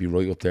chances are he'd be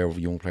right up there with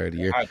Young Player of the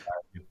Year.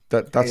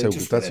 That's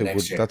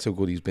how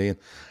good he's been.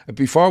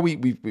 Before we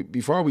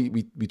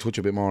touch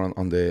a bit more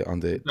on the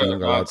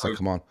younger lads that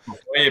come on.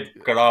 Before you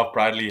got off,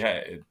 Bradley,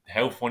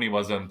 how funny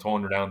was it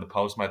turning around the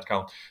post-match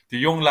count? The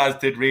young lads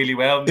did really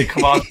well and they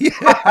come on.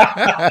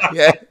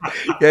 yeah,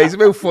 he's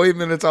about 5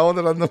 minutes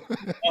older than them.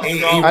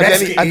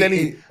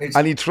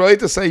 And he tried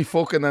to say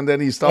fucking, and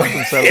then he stopped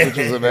himself, which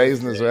was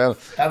amazing as well.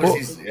 But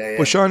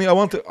Seany,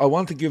 I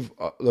want to give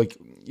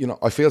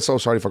I feel so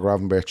sorry for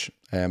Gravenberch.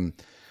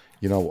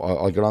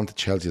 I'll get on to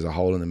Chelsea as a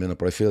whole in a minute,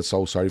 but I feel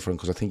so sorry for him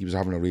because I think he was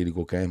having a really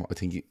good game. I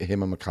think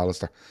him and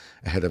McAllister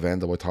ahead of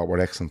Endo, I thought were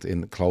excellent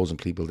in closing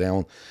people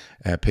down,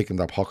 picking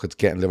their pockets,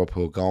 getting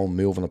Liverpool going,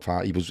 moving up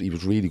fast. He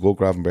was really good,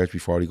 Gravenberch,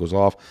 before he goes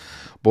off.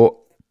 But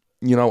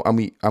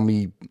and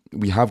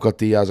we have got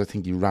Diaz. I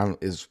think he ran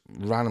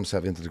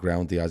himself into the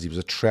ground. Diaz, he was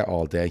a threat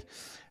all day.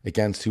 He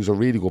was a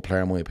really good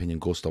player in my opinion,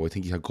 Gusto. I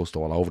think he had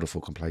Gusto all over the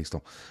fucking place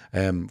though,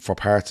 for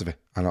parts of it.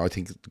 And I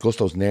think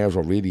Gusto's nerves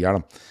were really at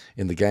him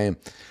in the game.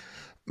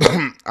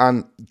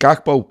 And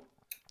Gakpo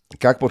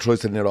tries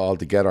to knit it all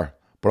together.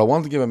 But I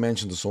want to give a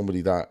mention to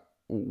somebody that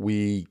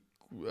a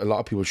lot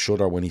of people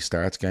shudder when he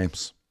starts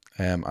games,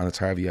 and it's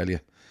Harvey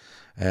Elliott.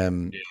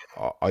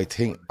 I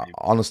think,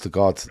 honest to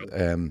God,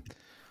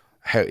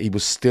 how he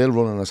was still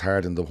running as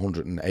hard in the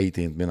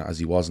 118th minute as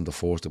he was in the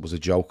first. It was a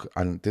joke.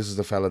 And this is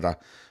the fella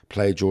that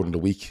played during the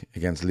week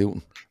against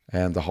Luton,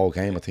 and the whole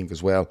game, I think,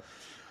 as well.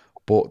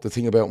 But the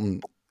thing about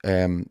him,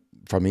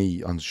 for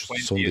me, on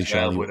Sunday,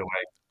 Seany,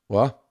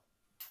 what?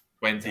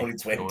 20.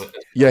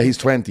 Yeah, he's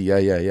 20.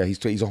 Yeah.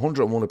 He's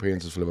 101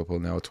 appearances for Liverpool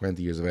now at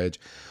 20 years of age.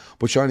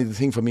 But Seany, the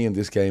thing for me in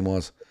this game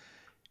was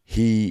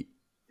he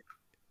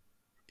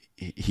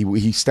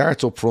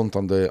starts up front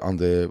on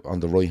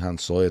the right hand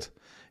side.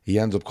 He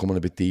ends up coming a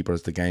bit deeper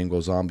as the game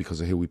goes on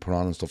because of who we put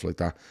on and stuff like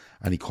that.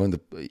 And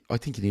I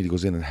think he nearly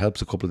goes in and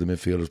helps a couple of the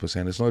midfielders by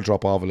saying, "It's not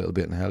drop off a little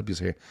bit and help you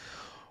here."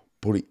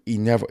 But he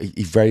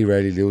very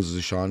rarely loses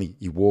a Seany.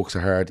 He works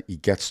hard. He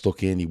gets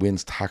stuck in. He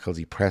wins tackles.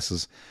 He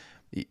presses.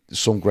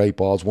 Some great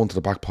balls, one to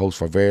the back post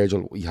for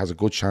Virgil. He has a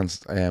good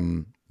chance,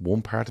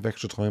 one part of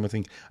extra time, I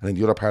think, and then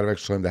the other part of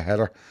extra time, the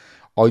header.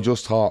 I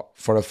just thought,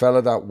 for a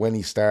fella that when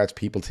he starts,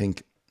 people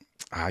think,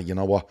 you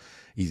know what,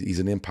 he's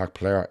an impact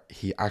player.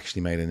 He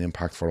actually made an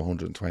impact for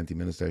 120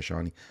 minutes there,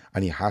 Seany,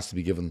 and he has to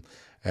be given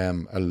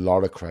a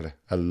lot of credit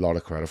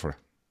for it.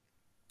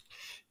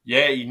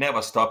 Yeah, he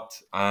never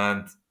stopped,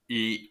 and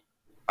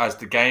as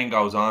the game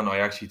goes on, I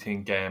actually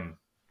think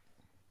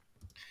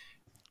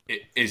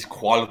his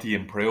quality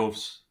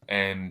improves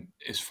and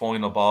his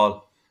final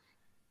ball.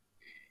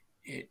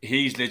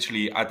 He's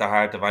literally at the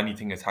heart of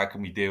anything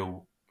attacking we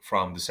do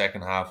from the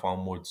second half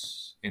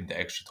onwards into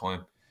extra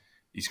time.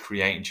 He's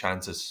creating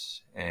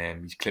chances,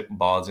 he's clipping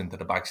balls into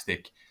the back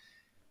stick.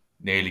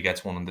 Nearly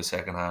gets one in the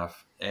second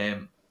half.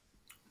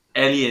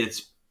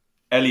 Elliott's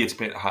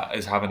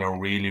is having a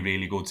really,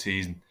 really good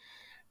season,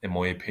 in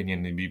my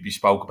opinion. And we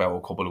spoke about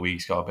a couple of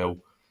weeks ago about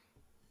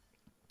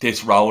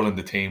this role in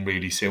the team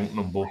really suiting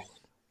him, but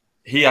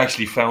he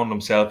actually found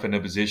himself in a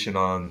position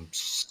on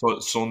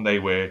Sunday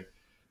where,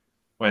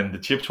 when the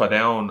chips were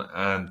down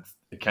and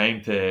it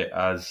came to,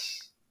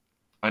 as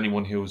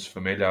anyone who's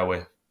familiar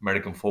with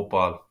American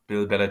football,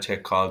 Bill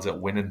Belichick calls it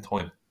winning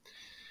time.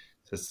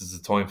 This is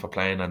a time for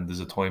playing and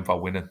there's a time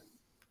for winning.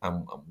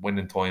 And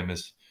winning time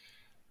is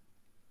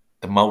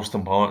the most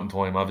important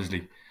time,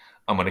 obviously.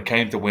 And when it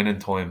came to winning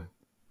time,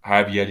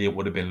 Harvey Elliott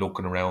would have been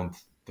looking around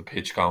the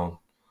pitch going,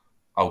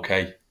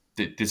 okay,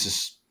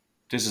 this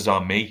is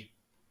on me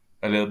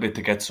a little bit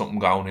to get something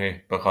going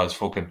here, because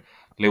fucking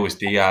Luis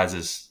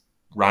Diaz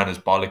ran his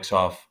bollocks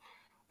off.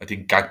 I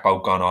think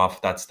Gakpo gone off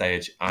at that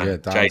stage.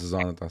 And Diaz is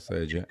on at that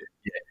stage, yeah.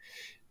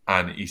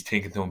 And he's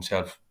thinking to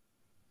himself,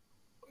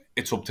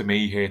 it's up to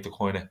me here to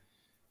kind of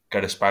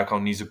get us back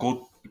on. He's a good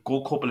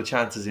couple of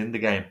chances in the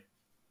game.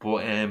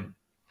 But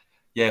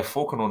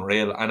fucking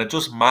unreal. And it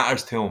just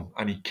matters to him,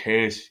 and he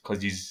cares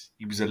because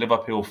he was a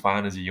Liverpool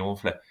fan as a young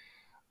fella.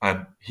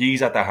 And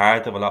he's at the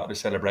heart of a lot of the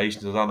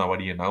celebrations. I don't know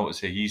whether you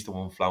notice it. He's the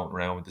one floating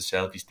around with the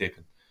selfie stick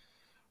and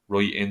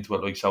right into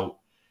it. So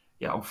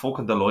yeah, I'm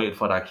fucking delighted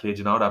for that kid,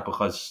 you know that,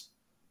 because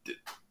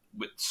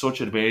with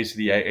such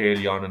adversity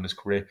early on in his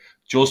career,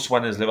 just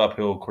when his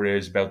Liverpool career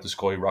is about to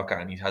skyrocket,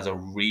 and he has a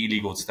really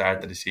good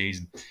start to the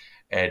season,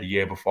 the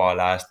year before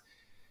last,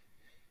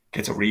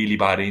 gets a really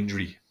bad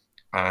injury,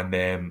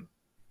 and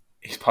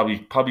he's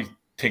probably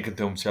thinking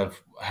to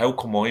himself, how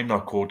come I'm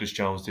not Curtis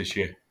Jones this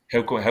year?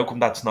 How come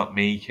that's not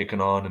me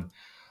kicking on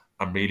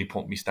and really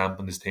putting me stamp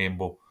on this team?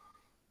 But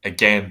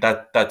again,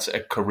 that's a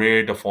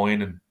career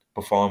defining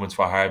performance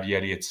for Harvey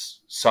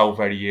Elliott's so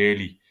very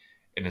early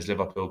in his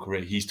Liverpool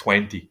career. He's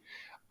 20,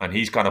 and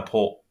he's gonna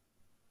put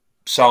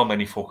so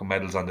many fucking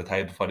medals on the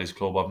table for this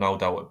club. I've no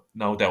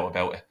doubt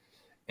about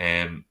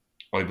it.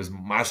 I was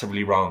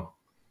massively wrong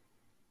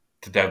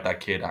to doubt that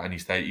kid at any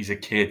stage. He's a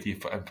kid.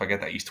 And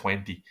forget that he's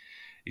 20.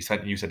 He's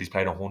 20. You said he's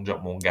played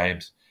 101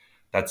 games.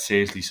 That's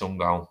seriously some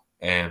goal.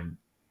 And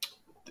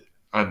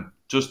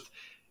just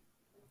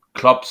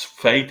Klopp's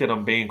faith in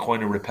him being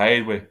kind of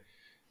repaid with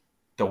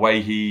the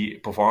way he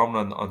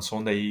performed on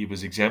Sunday. He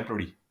was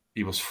exemplary.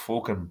 He was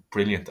fucking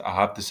brilliant, I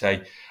have to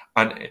say.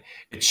 And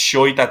it's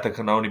shy that there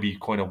can only be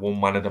kind of one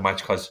man of the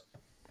match, because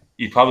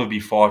he'd probably be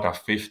fourth or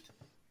fifth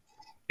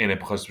in it,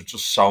 because there's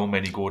just so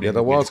many good. Yeah,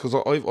 there was, because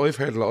I've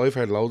heard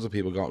loads of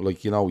people go,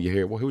 like, you know, you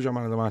hear, well, who's your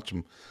man of the match?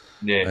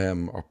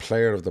 Or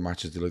player of the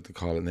match, as they like to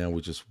call it now,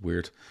 which is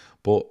weird.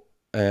 But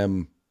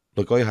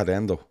like, I had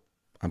Endo,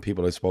 and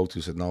people I spoke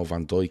to said no,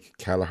 Van Dijk,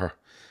 Kelleher,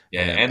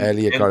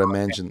 Elliot got a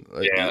mention.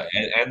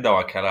 Endo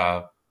or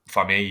Kelleher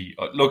for me.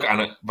 Look,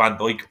 and Van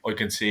Dijk, I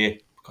can see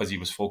it because he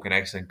was fucking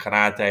excellent.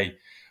 Kanate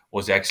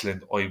was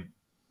excellent. I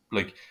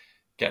like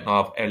getting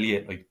off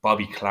Elliot. Like,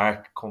 Bobby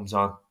Clark comes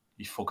on,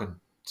 he's fucking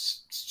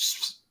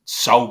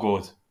so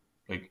good,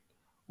 like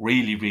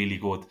really, really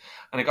good.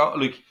 And I got,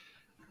 like,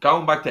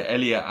 going back to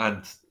Elliot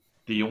and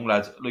the young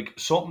lads, like,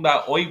 something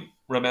that I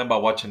remember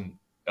watching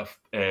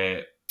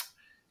an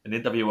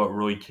interview with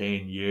Roy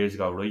Keane years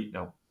ago. Right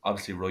now,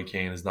 obviously Roy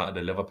Keane is not in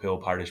the Liverpool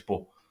parish,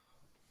 but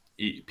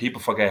people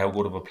forget how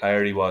good of a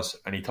player he was.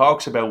 And he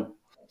talked about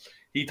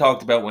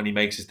when he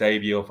makes his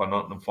debut for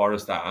Nottingham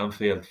Forest at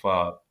Anfield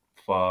for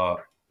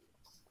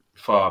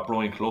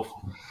Brian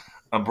Clough.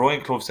 And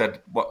Brian Clough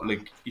said,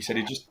 he said,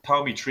 he just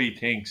told me three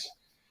things: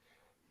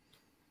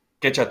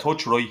 get your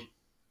touch right,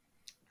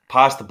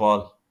 pass the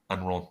ball,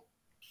 and run.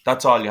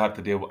 That's all you have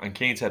to do. And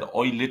Keane said, I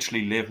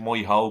literally lived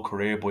my whole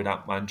career by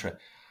that mantra.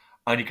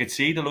 And you could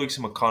see the likes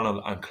of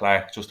McConnell and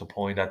Clark, just to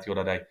point at the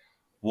other day,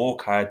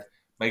 work hard,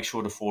 make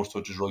sure the first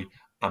touch is right,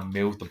 and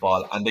move the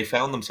ball. And they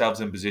found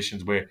themselves in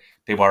positions where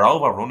they were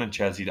overrunning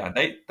Chelsea. And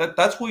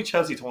that's why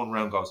Chelsea turned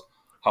around and goes,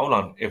 hold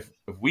on, if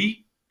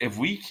we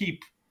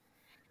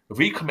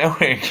come out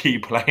here and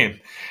keep playing,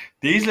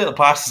 these little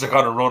passes are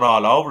going to run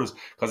all over us,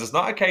 because it's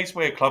not a case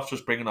where Klopp's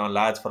just bringing on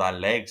lads for our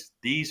legs.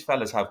 These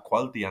fellas have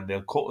quality and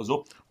they'll cut us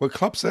up. Well,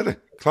 Klopp said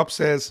it. Klopp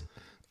says,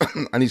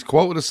 and he's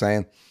quoted as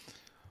saying,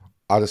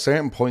 at a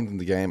certain point in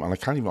the game, and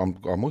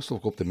I must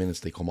look up the minutes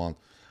they come on,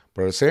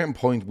 but at a certain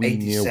point we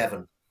 87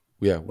 knew.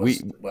 Yeah,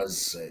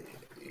 was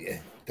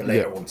the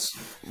later ones.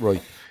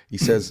 Right. He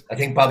says, I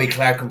think Bobby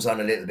Clark comes on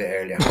a little bit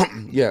earlier.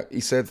 Yeah, he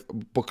said,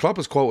 but Klopp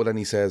is quoted and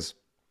he says,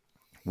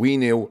 we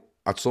knew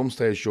at some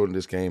stage during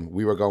this game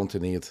we were going to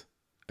need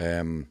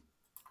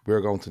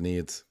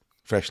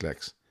fresh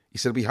legs. He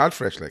said we had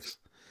fresh legs,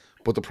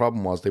 but the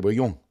problem was they were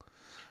young.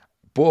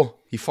 But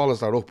he follows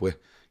that up with,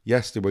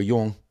 yes, they were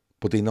young,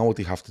 but they know what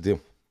they have to do.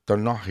 They're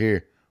not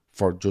here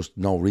for just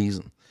no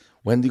reason.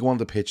 When they go on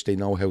the pitch, they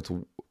know how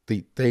to.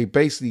 They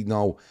basically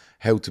know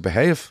how to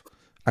behave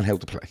and how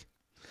to play.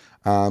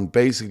 And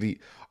basically,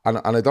 and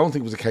I don't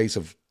think it was a case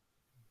of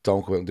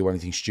don't go out and do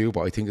anything stupid.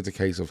 I think it's a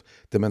case of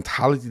the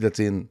mentality that's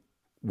in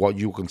what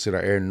you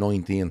consider our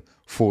 19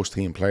 first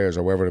team players,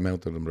 or whatever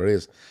amount of them there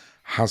is,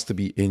 has to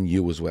be in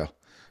you as well.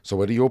 So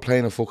whether you're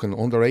playing a fucking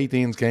under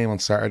 18s game on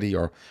Saturday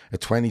or a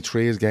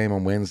 23s game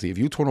on Wednesday, if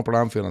you turn up at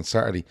Anfield on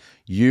Saturday,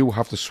 you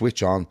have to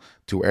switch on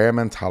to our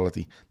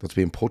mentality that's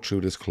being put through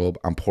this club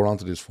and put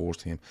onto this first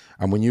team.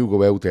 And when you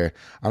go out there,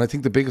 and I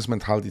think the biggest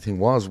mentality thing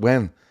was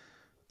when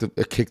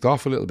it kicked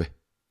off a little bit.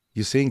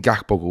 You seen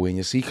Gakpo go in,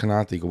 you see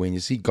Kanate go in, you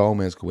see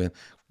Gomez go in.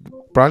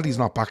 Bradley's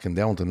not backing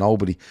down to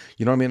nobody.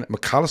 You know what I mean?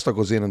 McAllister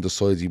goes in and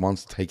decides he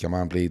wants to take your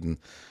man bleeding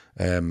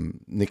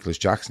Nicholas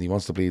Jackson. He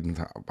wants to bleed and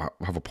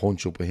have a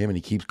punch up with him, and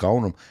he keeps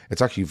going him.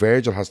 It's actually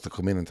Virgil has to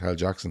come in and tell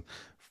Jackson,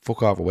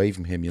 fuck off away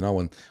from him, you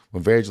know. And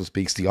when Virgil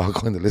speaks, they all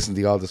kind of listen,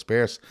 they all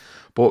disperse.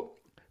 But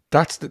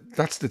that's the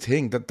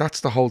thing. That's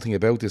the whole thing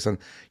about this. And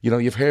you know,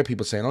 you've heard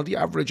people saying, "Oh, the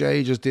average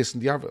age is this,"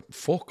 and the average.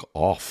 Fuck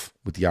off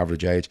with the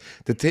average age.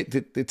 The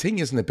thing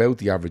isn't about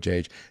the average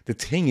age. The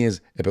thing is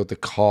about the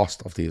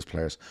cost of these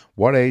players,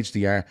 what age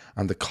they are,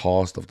 and the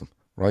cost of them.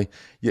 Right?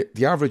 Yeah,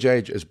 the average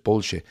age is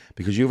bullshit,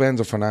 because you've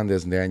Enzo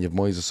Fernandez in there and you've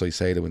Moises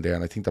Caicedo in there,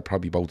 and I think they're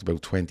probably both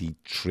about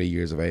 23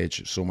 years of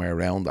age, somewhere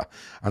around that,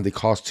 and they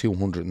cost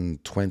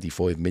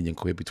 225 million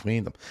quid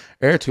between them.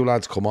 Our two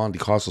lads come on, they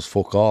cost us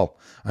fuck all,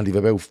 and they've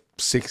about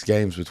 6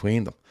 games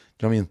between them.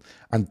 Do you know what I mean?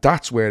 And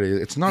that's where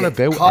it's not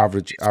about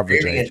average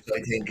age.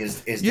 I think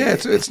is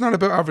it's not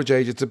about average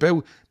age. It's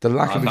about the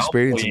lack of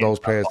experience in those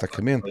players that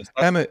come in.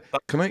 Emma,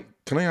 can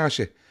I ask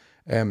you,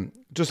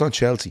 just on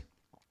Chelsea,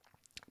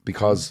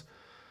 because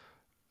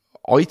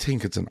I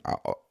think it's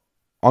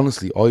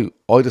honestly,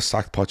 I'd have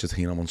sacked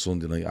Pochettino on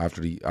Sunday night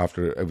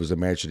after it was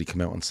emerged that he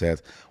came out and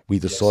said we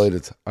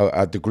decided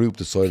the group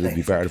decided it'd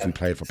be better if we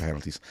played for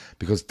penalties,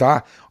 because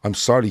that, I'm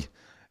sorry,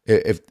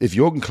 if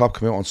Jurgen Klopp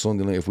came out on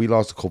Sunday night, if we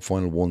lost the cup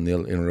final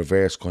 1-0 in a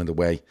reverse kind of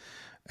way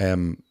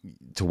to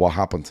what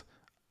happened,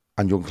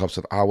 and Jurgen Klopp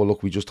said, well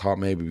look, we just thought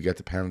maybe we get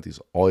the penalties,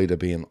 I'd have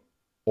been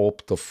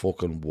up the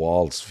fucking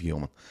walls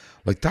fuming.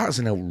 Like, that is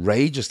an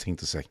outrageous thing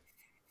to say.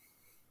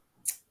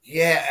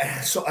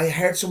 Yeah, so I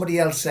heard somebody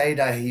else say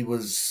that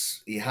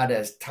he had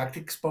a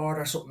tactics board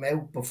or something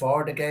out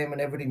before the game and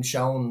everything,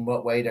 showing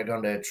what way they're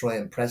going to try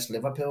and press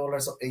Liverpool or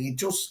something.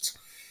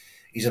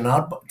 He's an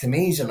oddball. To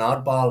me, he's an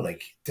oddball.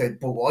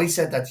 But I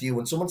said that to you,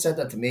 when someone said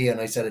that to me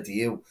and I said it to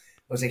you,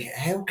 I was like,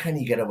 how can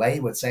he get away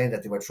with saying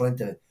that they were trying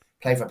to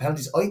play for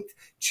penalties?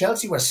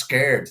 Chelsea were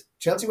scared.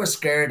 Chelsea were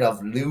scared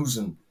of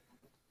losing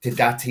to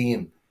that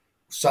team,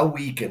 so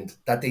weakened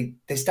that they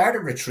started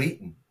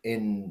retreating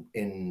in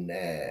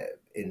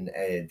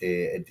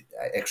the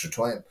extra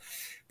time.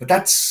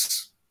 But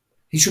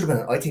he should have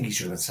been. I think he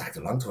should have been sacked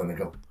a long time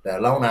ago.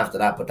 Alone after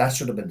that, but that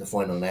should have been the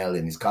final nail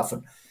in his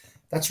coffin.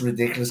 That's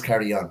ridiculous.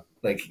 Carry on,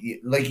 like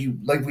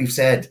we've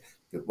said,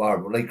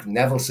 or like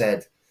Neville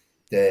said,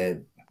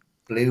 the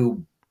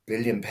blue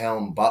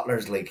billion-pound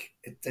bottlers. Like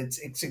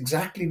it's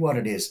exactly what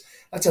it is.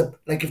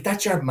 If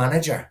that's your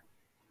manager,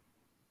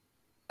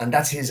 and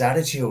that's his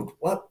attitude,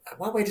 what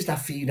way does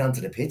that feed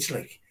onto the pitch?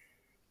 Like,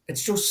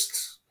 it's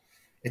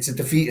a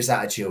defeatist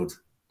attitude,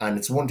 and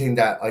it's one thing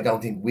that I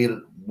don't think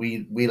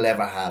we'll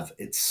ever have.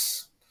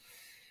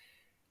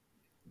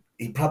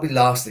 He probably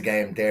lost the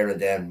game there and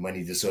then when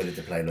he decided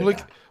to play like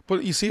that.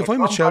 But you see, if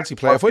I'm a Chelsea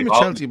player, hold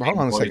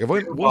on a second.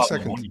 One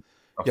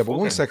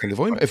second.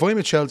 If I'm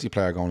a Chelsea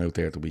player going out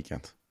there at the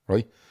weekend,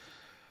 right?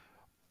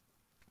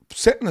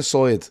 Setting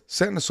aside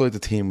the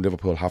team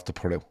Liverpool have to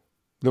put out.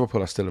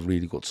 Liverpool are still a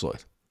really good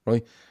side,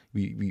 right?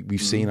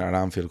 We've seen it at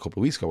Anfield a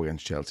couple of weeks ago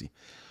against Chelsea.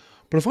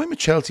 But if I'm a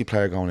Chelsea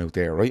player going out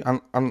there, right,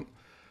 and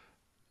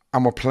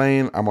we're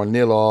playing and we're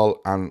 0-0,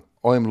 and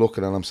I'm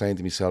looking and I'm saying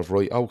to myself,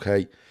 right,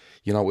 okay,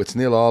 you know, it's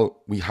 0-0.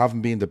 We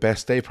haven't been the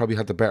best. They probably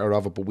had the better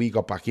of it, but we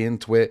got back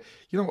into it.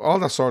 You know, all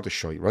that sort of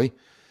shit, right?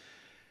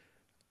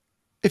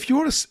 If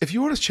you're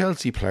a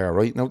Chelsea player,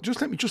 right, now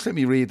just let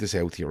me read this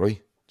out to you,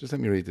 right? Just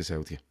let me read this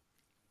out to you,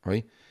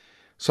 right?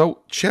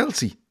 So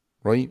Chelsea,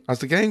 right, as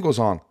the game goes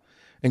on,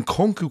 and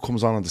Nkunku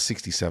comes on the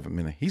 67th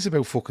minute. He's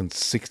about fucking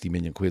 60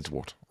 million quid's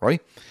worth,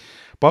 right?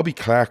 Bobby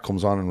Clark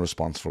comes on in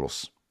response for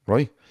us,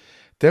 right?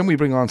 Then we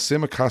bring on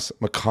Tsimikas,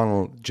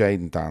 McConnell,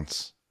 Jayden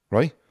Dance,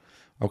 right?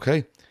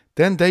 Okay.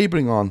 Then they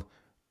bring on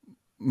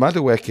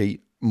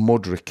Madueke,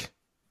 Mudryk.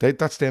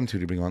 That's them two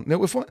they bring on.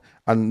 Now,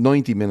 and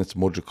 90 minutes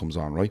Mudryk comes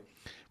on, right?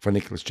 For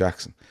Nicholas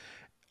Jackson.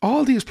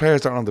 All these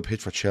players that are on the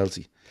pitch for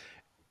Chelsea.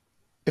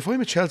 If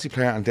I'm a Chelsea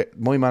player and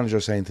my manager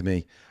is saying to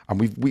me,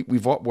 and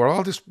we're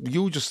all this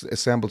just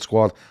assembled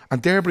squad,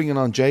 and they're bringing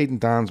on Jayden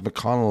Dance,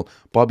 McConnell,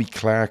 Bobby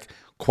Clark,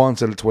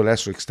 Quansel to a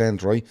lesser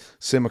extent, right?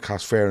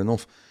 Tsimikas, fair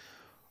enough.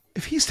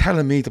 If he's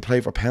telling me to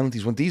play for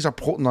penalties when these are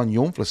putting on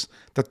young fellas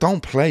that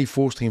don't play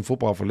first team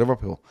football for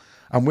Liverpool,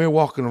 and we're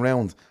walking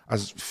around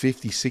as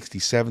 50, 60,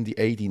 70,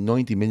 80,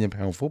 90 million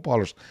pound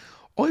footballers,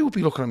 I would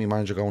be looking at my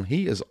manager going,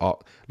 he is,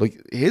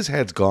 like, his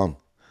head's gone.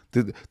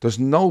 There's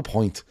no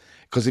point.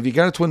 Because if you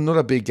get it to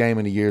another big game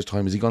in a year's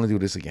time, is he going to do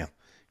this again?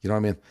 You know what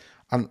I mean?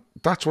 And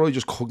that's what I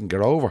just couldn't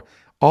get over.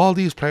 All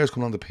these players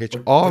come on the pitch.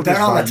 But they're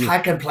all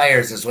attacking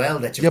players as well.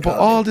 But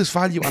all this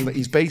value, and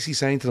he's basically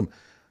saying to them,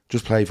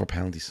 just play for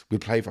penalties. We'll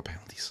play for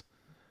penalties.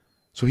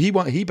 So he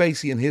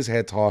basically in his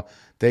head thought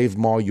they've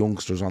more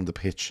youngsters on the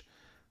pitch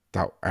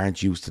that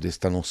aren't used to this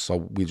than us, so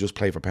we'll just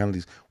play for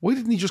penalties. Why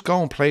didn't he just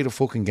go and play the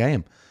fucking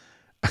game?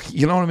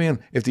 You know what I mean?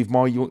 If they've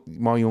more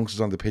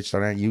youngsters on the pitch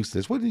that aren't used to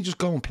this, why didn't he just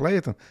go and play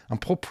it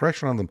and put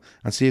pressure on them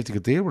and see if they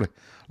could deal with it?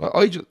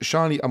 Like,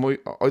 Seany,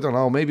 I don't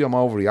know, maybe I'm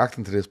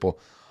overreacting to this, but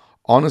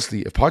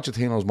honestly, if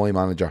Pochettino's my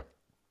manager,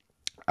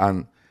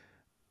 and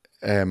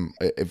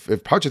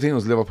if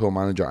Pochettino's Liverpool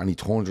manager and he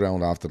turns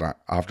around after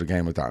a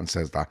game like that and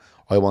says that,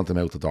 I want him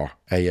out the door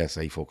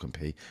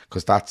ASAP,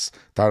 because that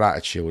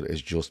attitude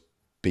is just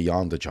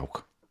beyond a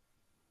joke.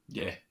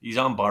 Yeah, he's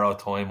on borrowed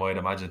time, I'd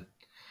imagine.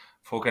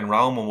 Fucking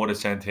Roman would have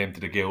sent him to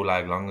the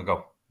gulag long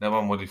ago.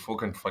 Never would he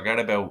fucking forget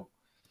about,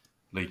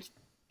 like,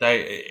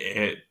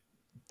 they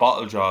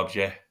bottle jobs,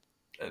 yeah.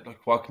 Like,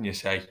 what can you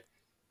say?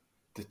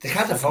 They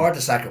can't afford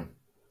to sack him.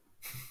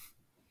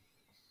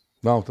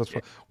 No, that's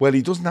right. Well,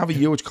 he doesn't have a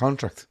huge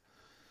contract.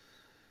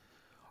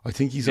 I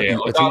think he's. Yeah,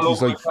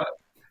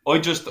 I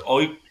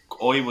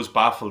was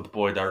baffled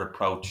by their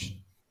approach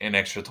in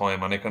extra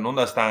time, and I can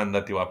understand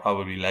that they were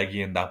probably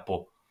leggy in that,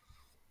 but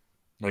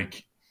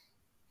like,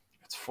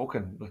 it's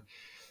fucking.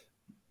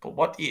 But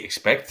what do you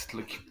expect?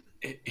 Like,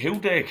 who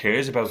there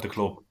cares about the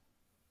club?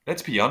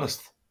 Let's be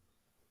honest.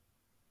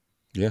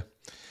 Yeah.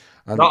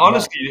 And no,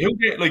 honestly,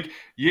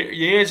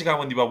 years ago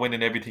when they were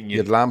winning everything, you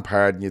had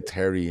Lampard and you had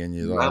Terry and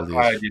you had all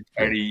Lampard, these.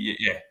 Terry,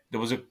 yeah. There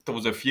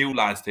was a few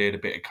lads there, a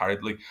bit of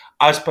character. Like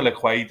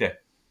Aspilicueta,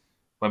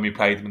 when we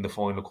played him in the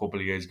final a couple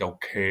of years ago,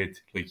 kid,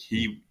 like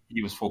he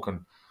was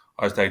fucking,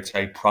 as they'd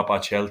say, proper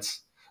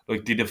Chelsea.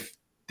 Like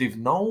they've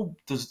no,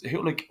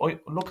 like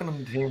looking at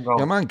the team going.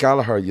 Yeah, man,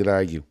 Gallagher, you'd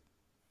argue.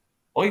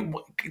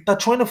 They're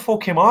trying to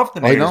fuck him off.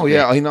 I know,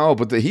 yeah, I know,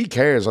 but he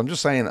cares. I'm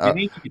just saying,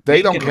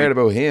 they don't care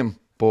about him.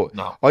 But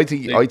no, I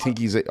think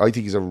he's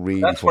a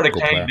really that's what it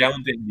good came player.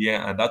 down to in the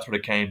end, and that's what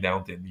it came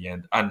down to in the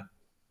end. And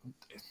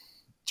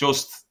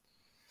just,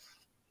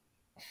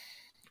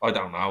 I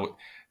don't know.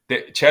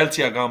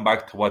 Chelsea are going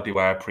back to what they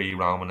were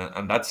pre-Roman,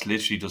 and that's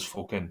literally just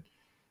fucking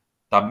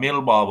that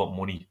Millwall with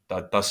money,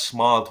 that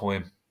small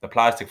time, the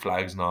plastic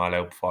flags and all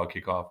out before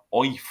kick-off.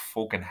 I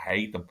fucking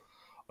hate them.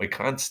 I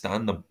can't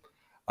stand them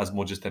as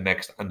much as the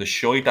next. And the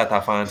shite that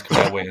their fans come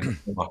out with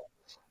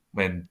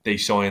when they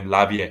signed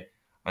Lavia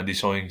and they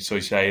signed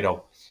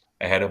Soicedo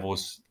ahead of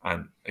us.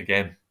 And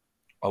again,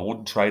 I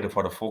wouldn't trade it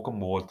for the fucking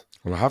world.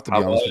 Well, I have to be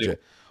honest with you.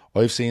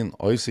 I've seen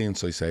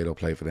Soicedo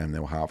play for them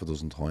now half a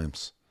dozen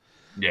times.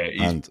 Yeah,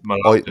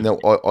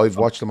 I've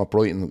watched them at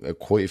Brighton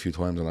quite a few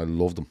times, and I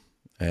loved them.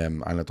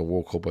 And at the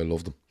World Cup, I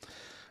loved them.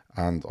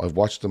 And I've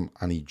watched him,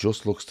 and he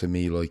just looks to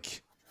me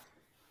like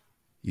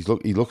he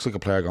looks like a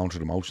player going through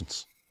the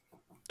motions.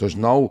 There's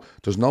no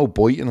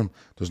bite in him.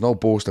 There's no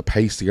burst of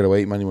pace to get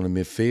away from anyone in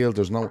midfield.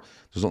 There's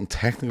nothing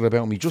technical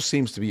about him. He just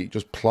seems to be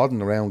just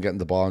plodding around, getting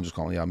the ball, and just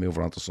going, yeah, move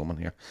around to someone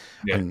here.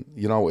 Yeah. And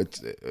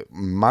it's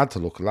mad to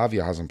look.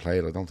 Lavia hasn't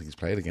played. I don't think he's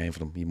played a game for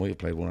them. He might have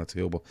played one or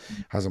two, but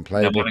hasn't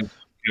played.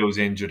 He was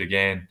injured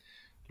again.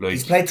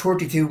 He's played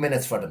 32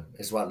 minutes for them,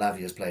 is what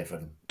Lavia's played for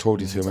them.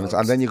 32 minutes.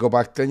 And then you go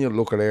back, then you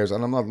look at Ayers,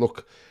 and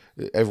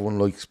everyone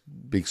likes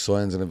big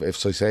signs, and if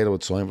Soicedo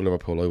had signed for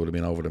Liverpool, I would have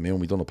been over the moon.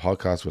 We done a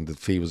podcast when the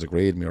fee was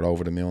agreed, and we were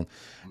over the moon.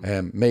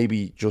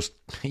 Maybe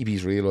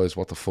he's realised,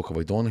 what the fuck have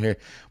I done here?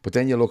 But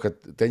then you look at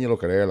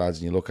Ayr lads,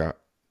 and you look at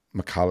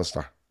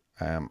McAllister,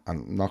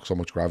 and not so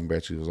much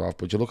Gravenberch, who was off,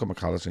 but you look at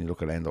McAllister and you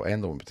look at Endo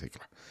in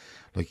particular,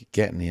 like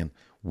getting in,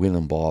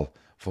 winning ball,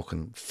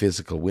 fucking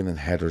physical, winning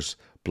headers,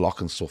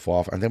 blocking stuff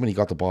off, and then when he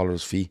got the ball at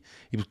his feet,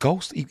 he was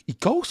ghosted. He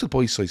ghosted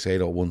by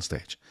Soicedo at one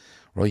stage,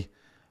 right?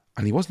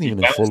 And he wasn't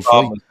even in full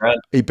flight.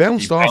 He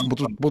bounced off,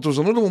 but there was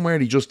another one where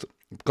he just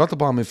got the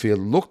ball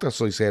midfield, looked at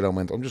Soicedo and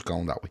went, I'm just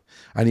going that way.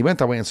 And he went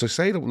that way, and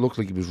Soicedo looked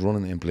like he was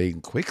running in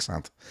bleeding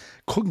quicksand.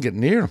 Couldn't get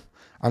near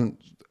him.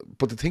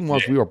 But the thing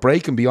was, we were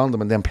breaking beyond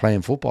them and then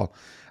playing football.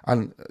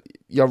 And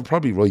you're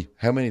probably right.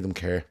 How many of them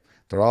care?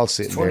 They're all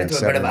sitting there. He's turned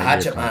into a bit of a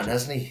hatchet man,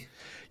 hasn't he?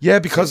 Yeah,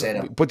 because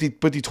but they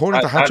turn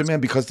into hatchet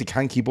men because they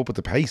can't keep up with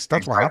the pace.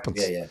 That's what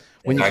happens. Yeah.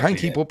 When you can't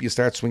keep up, you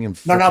start swinging.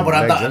 No, but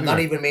I'm not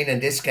even meaning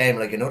this game.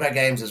 Like in other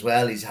games as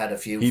well, he's had a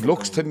few. He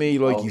looks to me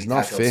like he's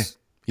not fit.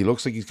 He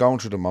looks like he's going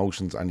through the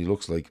motions, and he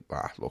looks like,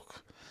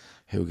 look,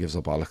 who gives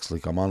a bollocks?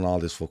 Like, I'm on all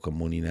this fucking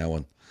money now,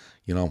 and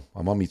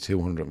I'm on me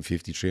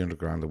 250, 300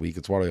 grand a week.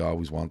 It's what I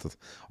always wanted.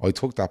 I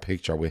took that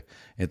picture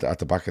at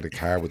the back of the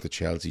car with the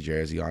Chelsea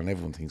jersey on.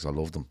 Everyone thinks I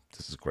love them.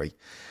 This is great.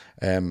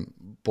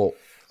 But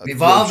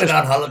we've all been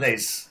on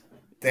holidays.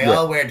 They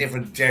all wear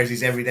different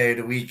jerseys every day of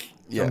the week.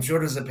 So I'm sure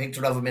there's a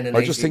picture of him in an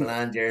AC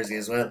Milan jersey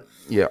as well.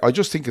 Yeah, I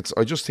just think it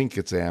was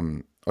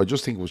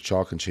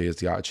chalk and cheese,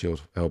 the attitude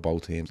of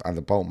both teams and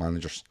the both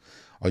managers.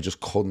 I just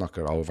could not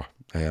get over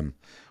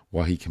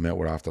what he came out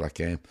with after that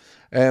game.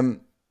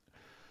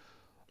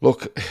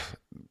 Look,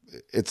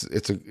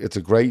 it's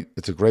a great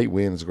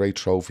win. It's a great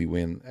trophy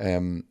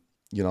win.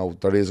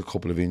 There is a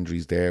couple of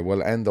injuries there.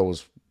 Well,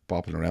 Endo's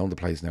bopping around the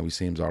place now. He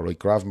seems all right.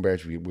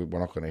 Gravenberch, we're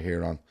not going to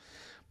hear on,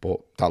 but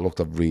that looked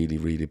a really,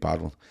 really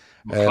bad one.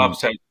 Klopp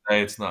said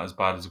today it's not as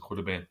bad as it could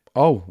have been.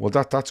 Oh, well,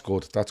 that's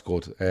good. That's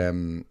good.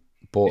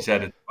 But he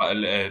said it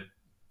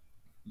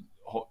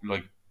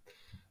like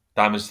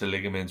damage to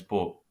ligaments,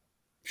 but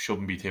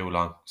shouldn't be too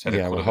long.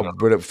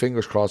 We'll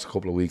fingers crossed a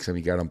couple of weeks and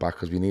we get him back,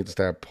 because we need to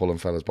start pulling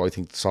fellas. But I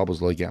think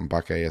Sobbo's like getting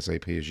back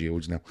ASAP as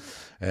huge now.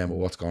 With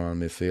what's going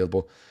on in midfield,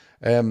 but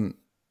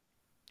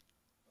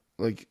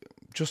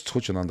just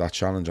touching on that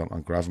challenge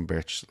on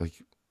Gravenberch,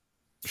 like,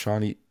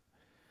 Seany,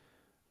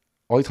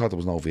 I thought there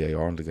was no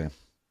VAR in the game.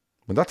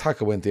 When that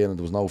tackle went in and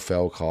there was no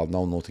foul call,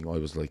 no nothing, I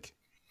was like,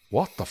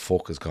 what the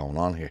fuck is going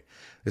on here?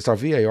 Is there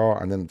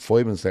VAR? And then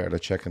 5 minutes later, they're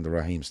checking the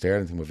Raheem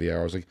Sterling thing with VAR.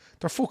 I was like,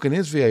 there fucking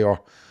is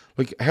VAR.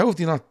 Like, how have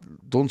they not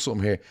done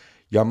something here?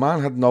 Your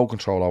man had no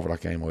control over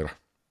that game either.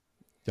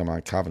 Your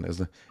man, Cavan,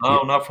 isn't it?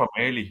 No, not from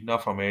early.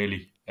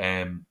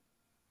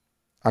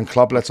 And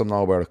Klopp lets him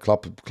know about it.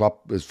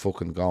 Klopp is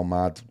fucking gone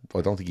mad. I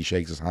don't think he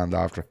shakes his hand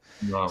after.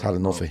 No, he's had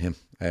enough of him.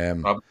 I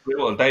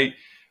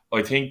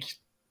think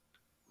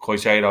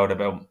Caicedo had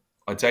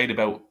I'd say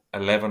about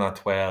 11 or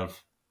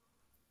 12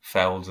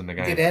 fouls in the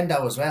game. He did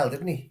Endo as well,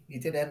 didn't he? He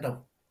did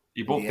Endo.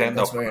 He booked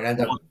Endo. He's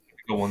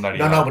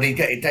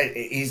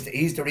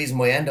the reason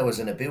why Endo was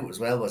in a boot as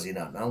well, was he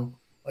not? No?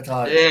 I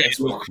thought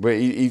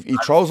he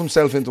throws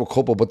himself into a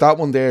couple, but that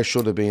one there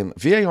should have been.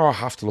 VAR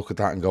have to look at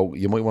that and go,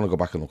 you might want to go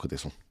back and look at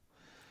this one.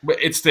 But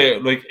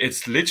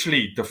it's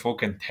literally the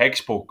fucking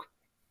textbook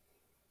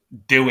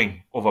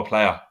doing of a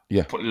player.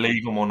 Yeah.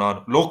 Leave him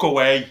on. Look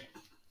away.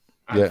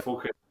 And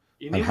fucking.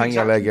 And hang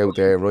your leg out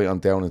there, right on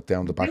down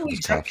the back of his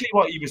calf. Exactly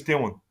what he was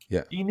doing.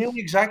 Yeah. He knew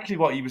exactly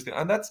what he was doing.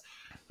 And that's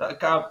that,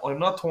 Gav, I'm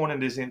not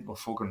turning this into a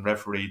fucking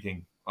referee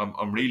thing.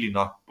 I'm really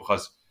not,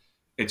 because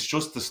it's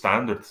just the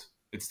standard.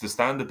 It's the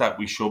standard that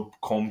we should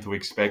come to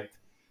expect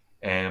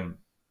of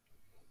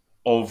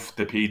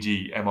the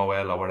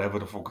PGMOL or whatever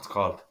the fuck it's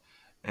called.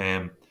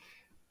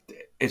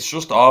 It's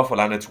just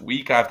awful, and it's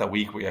week after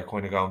week where you're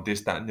kind of going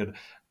this, that, and the other.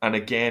 And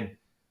again,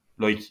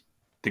 like,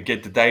 to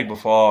get the day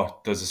before,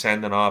 there's a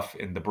sending off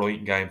in the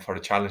Brighton game for a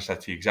challenge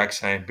that's the exact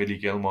same, Billy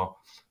Gilmore.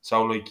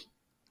 So, like,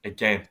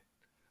 again,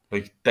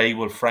 like, they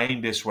will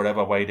frame this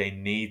whatever way they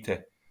need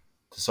to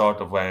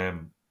sort of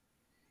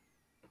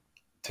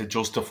to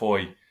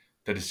justify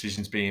the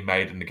decisions being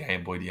made in the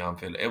game by the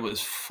Anfield. It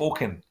was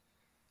fucking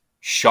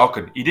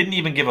shocking. He didn't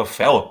even give a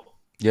foul.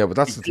 Yeah, but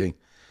that's the thing.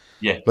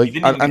 Yeah, like,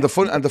 and the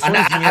funny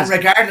thing is,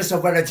 regardless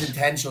of whether it's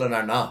intentional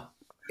or not,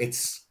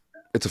 it's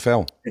a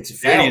foul. It's a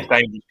foul. It's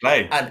dangerous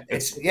play, and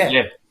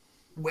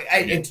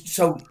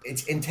so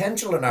it's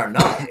intentional or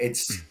not.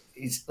 It's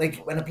like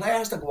when a player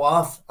has to go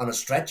off on a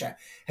stretcher.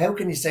 How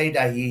can you say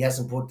that he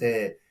hasn't put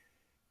the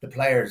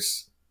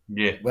players'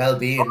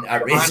 well-being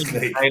at risk?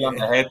 On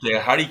the head there.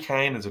 Harry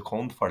Kane is a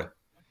cunt for it.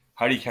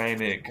 Harry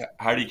Kane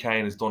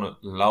has done it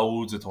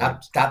loads of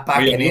times. That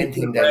backing in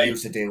thing that he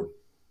used to do.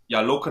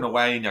 You're looking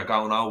away and you're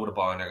going over the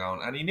ball and you're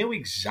going, and he knew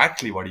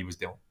exactly what he was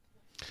doing.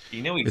 He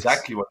knew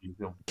exactly what he was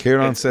doing.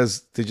 Kieran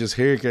says, did you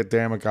hear get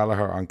Dermot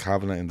Gallagher on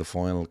Kavanagh in the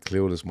final?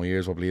 Clueless, my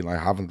ears were bleeding. I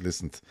haven't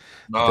listened to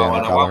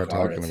Dermot Gallagher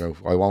talking about.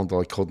 I won't.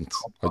 I couldn't.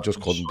 I just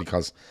couldn't,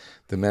 because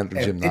the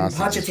mental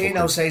gymnastics. Didn't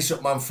Pochettino say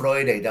something on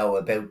Friday though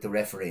about the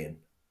refereeing?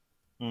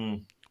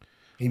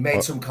 He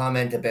made some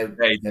comment about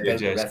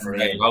the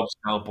refereeing. Hopes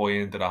now buy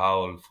into the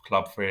whole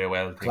club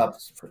farewell thing.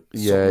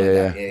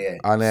 Yeah.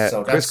 And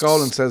so Chris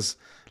Golan says,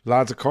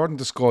 lads, according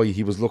to Sky,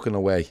 he was looking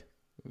away.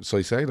 So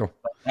I say though.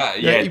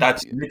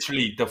 That's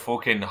literally the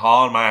fucking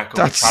hallmark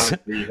of the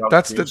challenge.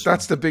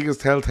 That's the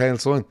biggest telltale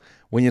sign.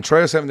 When you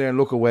try something there and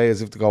look away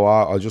as if to go,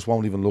 I just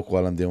won't even look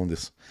while I'm doing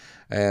this.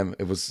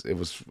 It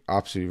was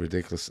absolutely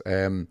ridiculous.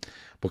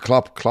 But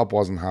Klopp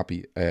wasn't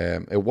happy.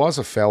 It was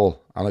a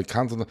foul, and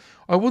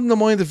I wouldn't have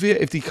minded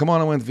if they come on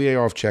and went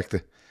VAR, have checked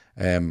it,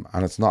 and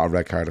it's not a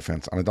red card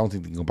offence, and I don't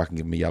think they can go back and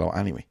give me yellow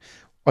anyway.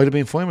 I'd have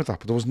been fine with that,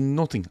 but there was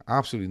nothing,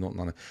 absolutely nothing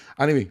on it.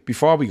 Anyway,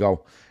 before we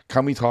go,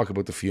 can we talk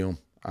about the Fume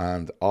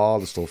and all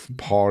the stuff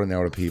pouring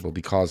out of people?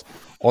 Because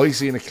I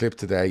seen a clip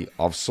today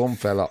of some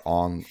fella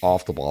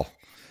off the ball.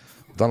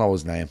 Don't know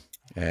his name.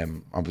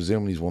 I'm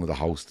presuming he's one of the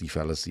hosty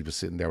fellas. He was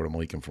sitting there with a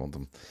mic in front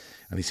of him,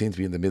 and he seemed to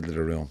be in the middle of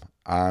the room.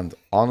 And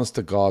honest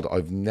to God,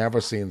 I've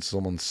never seen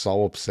someone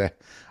so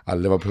upset at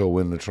Liverpool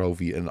winning the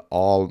trophy in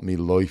all my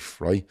life,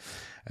 right?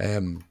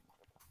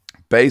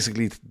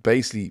 Basically,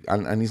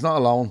 and he's not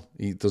alone.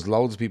 There's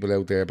loads of people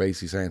out there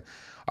basically saying,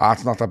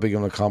 it's not that big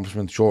of an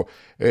accomplishment. Sure,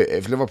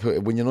 if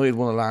Liverpool, when United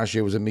won it last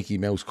year, it was a Mickey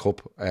Mouse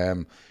Cup.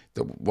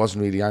 There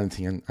wasn't really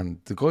anything. And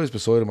the guys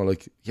beside him are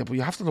like, yeah, but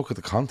you have to look at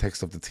the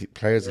context of the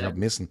players that have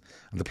missing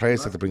and the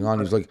players that they bring on.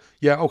 He was like,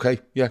 yeah, okay,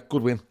 yeah,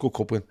 good win, good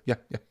cup win. Yeah,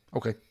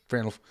 okay, fair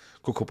enough.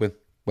 Good cup win,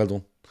 well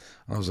done.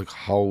 And I was like,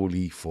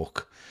 holy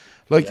fuck.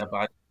 Like, yeah,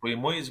 but you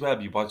might as well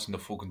be watching the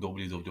fucking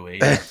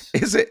WWE.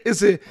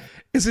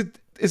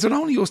 Is it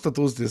only us that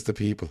does this to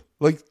people?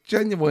 Like,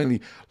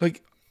 genuinely,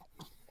 like,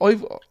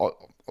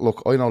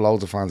 look, I know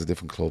loads of fans of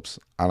different clubs,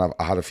 and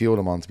I had a few of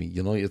them on to me,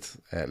 United,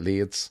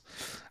 Leeds,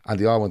 and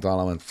they all went on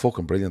and went,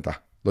 fucking brilliant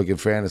that. Like, in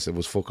fairness, it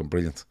was fucking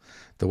brilliant.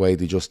 The way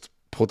they just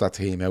put that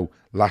team out,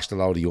 lashed a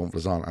load of young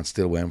fellas on, and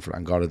still went for it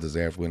and got a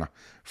deserved winner.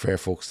 Fair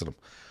fucks to them.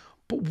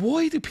 But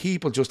why do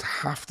people just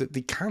have to,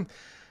 they can't,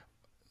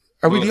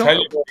 are we the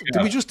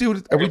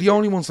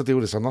only ones that do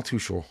this? I'm not too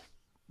sure.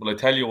 Well, I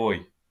tell you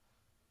why.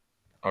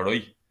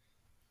 Alright?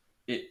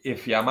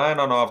 If you're a man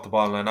on off the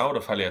ball, and I know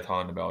the fella you're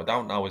talking about, I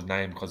don't know his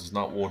name because it's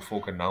not worth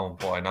fucking knowing,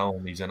 but I know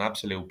him. He's an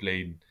absolute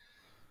bleeding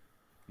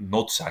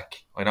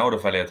nutsack. I know the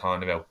fella you're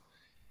talking about.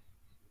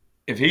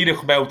 If he'd have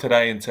come out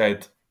today and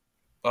said,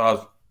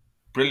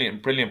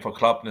 brilliant for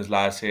Klopp in his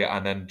last year,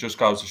 and then just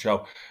goes to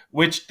show,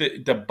 which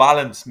the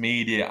balanced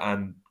media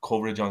and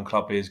coverage on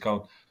Klopp is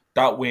going,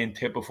 that win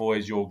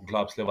typifies Jurgen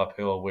Klopp's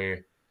Liverpool,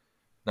 where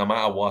no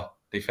matter what,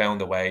 they found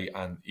a way,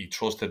 and he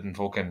trusted in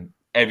fucking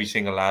every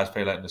single last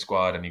player in the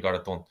squad, and he got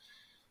it done.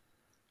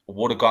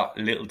 Would have got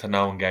little to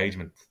no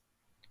engagement.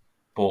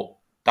 But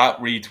that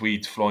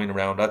retweet's flying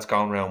around, that's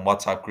going around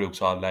WhatsApp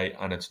groups all day,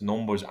 and it's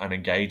numbers and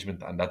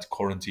engagement, and that's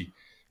currency.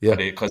 Yeah,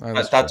 because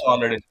that's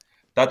all it is.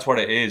 That's what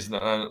it is.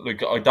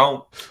 Like,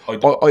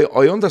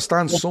 I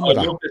understand some of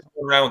that.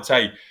 Around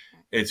say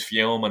it's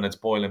Fume and it's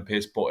boiling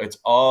piss, but it's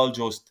all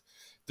just.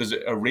 There's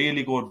a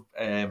really good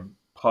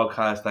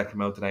podcast that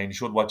came out today, and you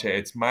should watch it.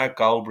 It's Mark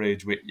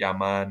Galbraith with your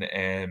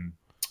man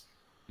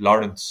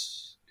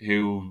Lawrence,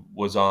 who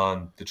was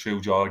on The True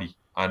Geordie,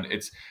 and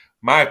it's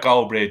Mark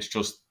Galbraith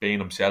just being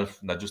himself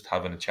and they're just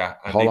having a chat.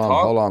 And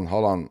hold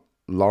on.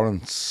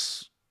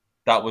 Lawrence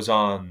that was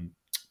on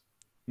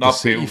the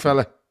City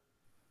fella.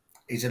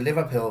 He's a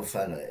Liverpool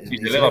fella.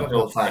 He's a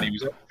Liverpool fan. He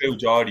was at Phil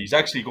Geordie. He's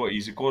actually good.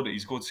 He's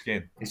good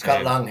skin. He's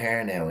got long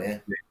hair now. Yeah.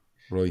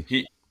 Right.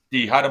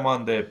 He had him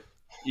on that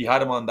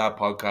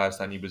podcast,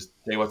 and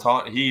they were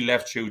talking. He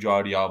left True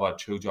Geordie about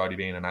True Geordie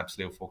being an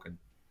absolute fucking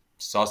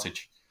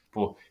sausage,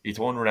 but he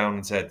turned around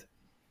and said,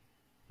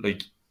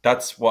 like,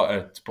 that's what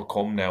it's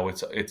become now.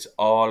 It's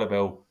all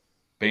about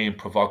being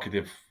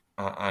provocative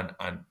and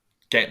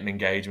getting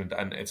engagement,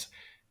 and it's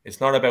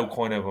not about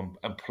kind of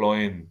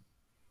employing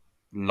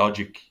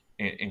logic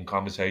in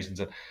conversations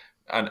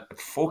and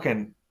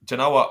fucking. Do you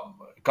know what?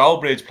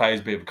 Galbraith plays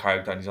a bit of a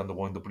character and he's on the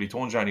wind up, but he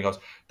turns around and he goes,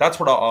 "That's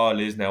what it all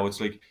is now."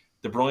 It's like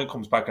De Bruyne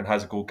comes back and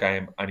has a good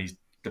game, and he's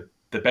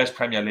the best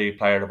Premier League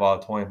player of all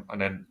time, and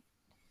then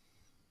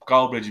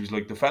Galbraith was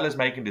like, "The fella's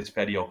making this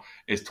video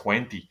is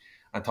 20."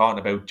 And talking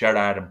about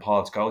Gerrard and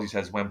Paul Scholes, he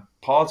says, when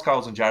Paul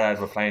Scholes and Gerrard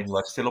were playing, you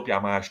were still up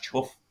your marsh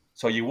chuff.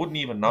 So you wouldn't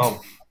even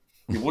know.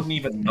 You wouldn't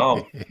even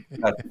know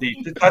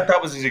that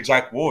was his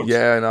exact words.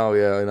 Yeah, I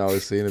know.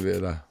 I've seen a bit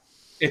of that.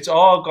 It's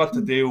all got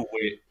to do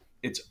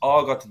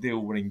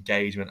with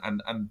engagement,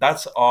 and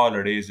that's all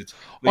it is. It's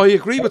like, I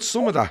agree with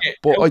some of that,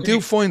 but I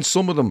do find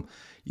some of them.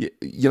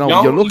 You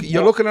know,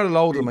 you're looking at a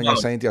load of them and you're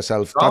saying to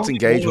yourself, that's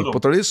engagement.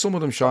 But there is some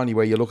of them, Seany,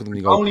 where you look at them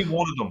and you go, only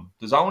one of them.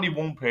 There's only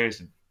one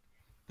person.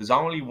 There's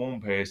only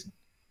one person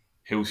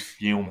who's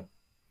fuming,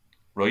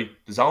 right?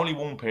 There's only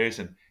one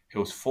person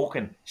who's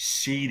fucking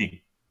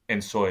seething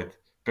inside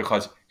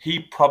because he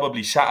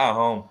probably sat at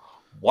home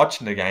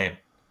watching the game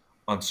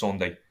on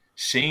Sunday,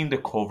 seeing the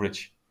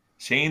coverage,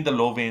 seeing the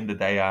love in the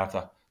day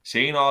after,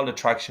 seeing all the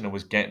traction it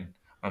was getting,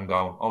 and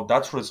going, "Oh,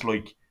 that's what it's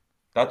like.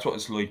 That's what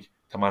it's like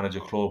to manage a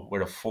club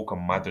where it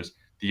fucking matters."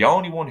 The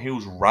only one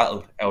who's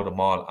rattled out of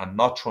them all and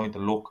not trying to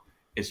look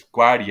is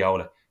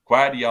Guardiola.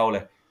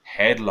 Guardiola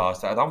head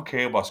lost. I don't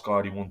care what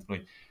score he won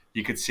tonight.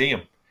 You could see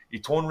him. He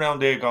turned around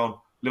there going,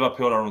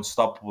 "Liverpool are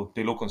unstoppable.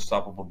 They look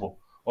unstoppable. But,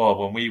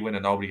 oh, when we win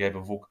and nobody gave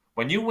a fuck."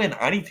 When you win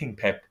anything,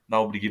 Pep,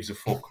 nobody gives a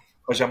fuck.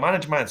 Because you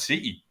manage Man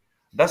City.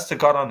 That's the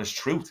God honest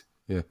truth.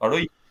 Yeah. All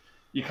right?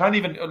 You can't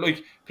even,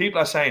 like,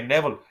 people are saying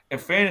Neville. In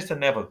fairness to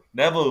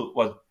Neville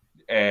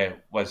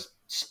was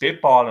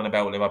spitballing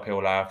about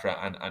Liverpool after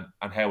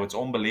and how it's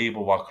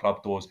unbelievable what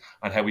Klopp does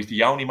and how he's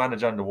the only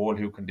manager in the world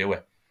who can do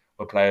it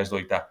with players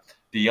like that.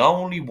 The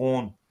only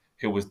one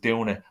who was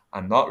doing it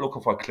and not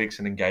looking for clicks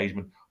and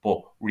engagement,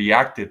 but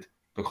reacted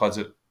because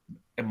of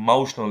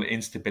emotional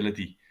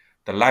instability,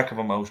 the lack of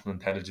emotional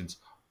intelligence,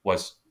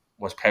 was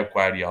Pep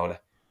Guardiola.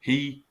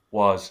 He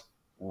was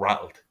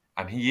rattled,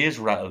 and he is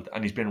rattled,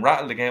 and he's been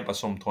rattled again for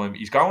some time.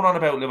 He's going on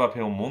about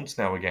Liverpool months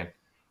now again,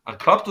 and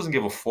Klopp doesn't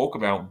give a fuck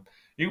about him.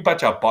 You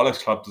bet your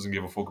bollocks Klopp doesn't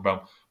give a fuck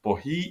about him, but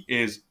he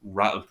is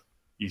rattled.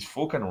 He's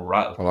fucking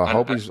rattled. Well, I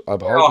hope he's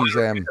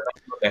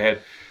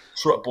ahead.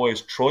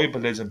 Boys,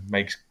 tribalism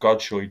makes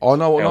God shite. Oh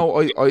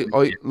no,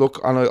 I look,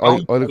 and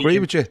I agree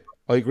with you.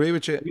 I agree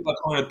with you.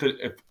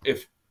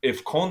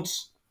 If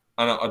cunts,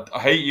 and I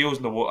hate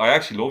using the word. I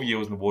actually love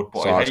using the word,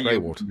 but I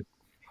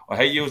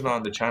hate using it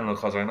on the channel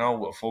because I know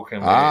what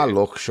fucking.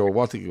 Look, sure.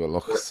 What do you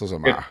look? It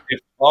doesn't matter.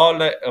 If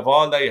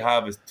all they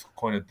have is to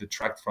kind of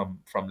detract from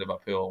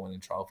Liverpool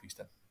winning trophies,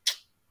 then.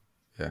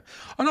 Yeah,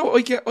 I know.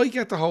 I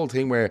get the whole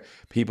thing where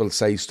people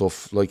say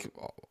stuff like,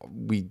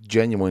 we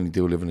genuinely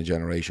do live in a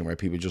generation where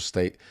people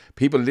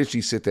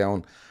literally sit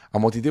down,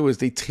 and what they do is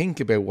they think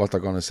about what they're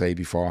going to say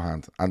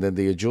beforehand, and then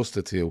they adjust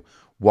it to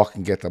what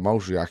can get the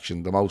most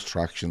reaction, the most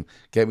traction,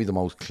 get me the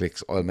most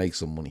clicks, I'll make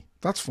some money.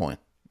 That's fine,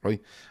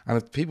 right? And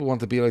if people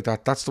want to be like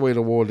that, that's the way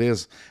the world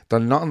is. They're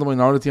not in the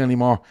minority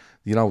anymore.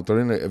 You know, they're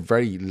in a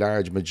very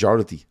large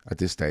majority at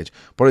this stage.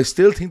 But I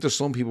still think there's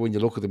some people, when you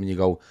look at them and you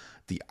go,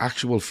 the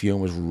actual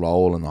fume is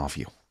rolling off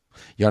you.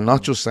 You're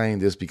not just saying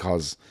this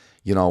because,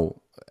 you're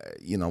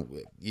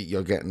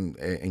getting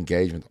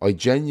engagement. I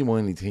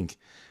genuinely think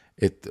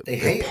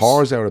it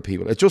pours out of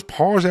people. It just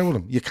pours out of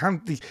them.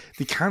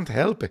 They can't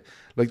help it.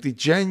 Like, they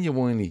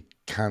genuinely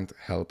can't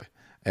help it.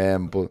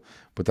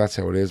 But that's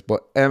how it is.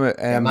 But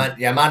Emma,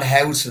 your man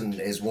Housen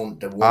is one.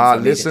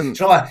 Listen.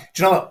 Do you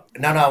know what?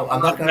 No,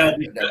 I'm not gonna.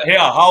 Here,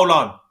 hold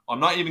on. I'm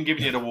not even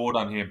giving you the word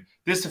on him.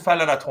 This is the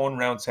fella that turned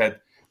around and said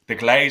the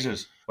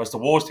Glazers was the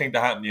worst thing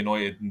that happened to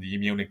United in the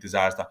Munich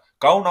disaster.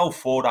 Go no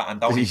further and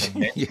don't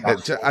even.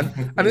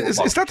 And is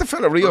that the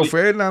fella Rio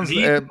Ferdinand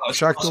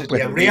shacked up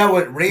with?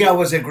 Yeah, Rio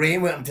was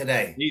agreeing with him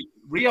today.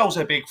 Rio's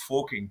a big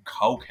fucking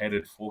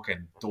coke-headed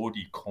fucking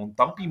dirty cunt.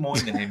 Don't be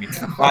minding him.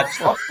 Stop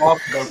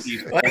talking about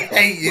these. I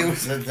hate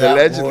using that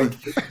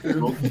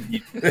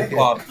allegedly.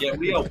 Yeah,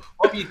 Rio,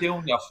 what are you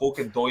doing, your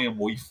fucking dying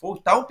wife?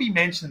 Don't be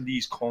mentioning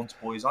these cunts,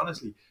 boys.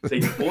 Honestly, they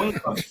boil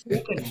on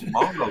fucking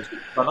mongrels.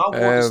 They're not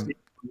worth the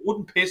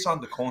wouldn't piss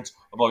on the cunts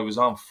if I was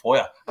on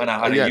fire. And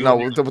I had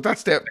but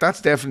that's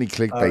definitely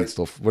clickbait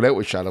stuff, without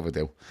a shadow of a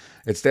doubt.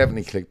 It's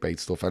definitely clickbait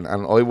stuff, and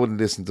I wouldn't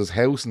listen. There's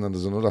Housen and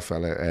there's another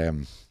fella,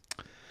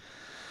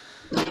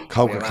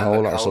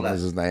 Coca-Cola or something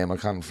is his name. I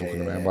can't fucking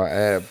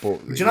remember.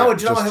 But do you know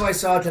who I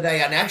saw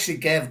today? And I actually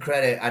gave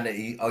credit, and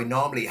I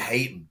normally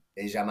hate him.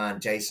 Is your man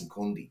Jason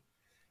Cundy,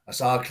 I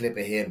saw a clip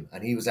of him,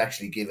 and he was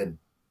actually given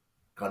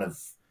kind of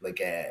like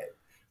a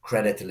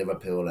credit to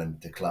Liverpool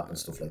and to Klopp and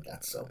stuff like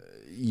that. So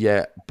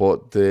yeah,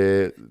 but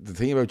the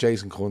thing about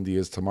Jason Cundy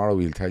is tomorrow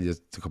he'll tell you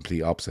the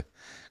complete opposite,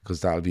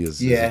 because that'll be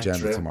his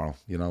agenda tomorrow.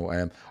 You know,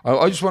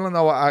 I just want to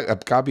know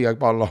what Gabby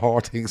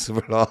Agbonlahor thinks of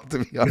it all,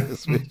 to be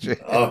honest with you.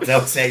 Oh,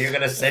 don't say you're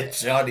going to set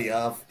Johnny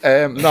off.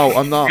 No,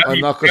 I'm not.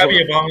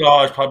 Gabby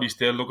Agbonlahor is probably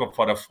still looking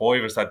for the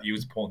fivers that he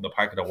was putting in the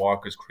pack of the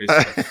Walkers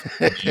Christmas.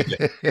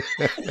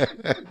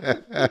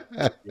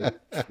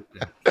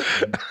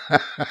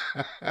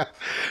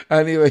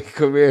 Anyway,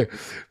 come here.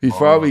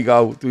 Before we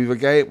go, we've a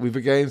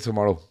game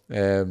tomorrow.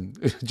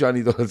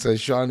 Johnny Doyle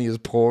says Shawnee is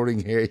pouring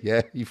here.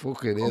 Yeah, he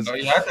fucking is.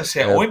 You had to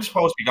say, I'm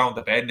supposed to be going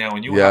to bed now,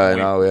 and you I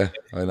know.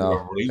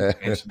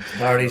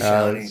 Sorry,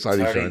 Shawnee.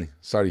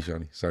 Sorry,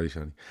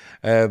 Shawnee.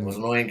 It was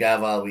annoying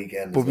Gav all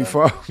weekend. But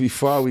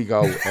before we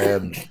go,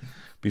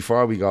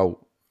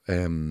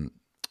 you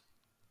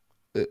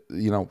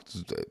know,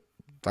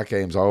 that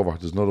game's over.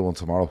 There's another one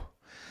tomorrow,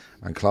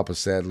 and Klopp has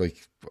said,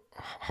 like,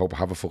 hope I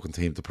have a fucking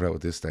team to put out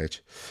at this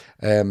stage.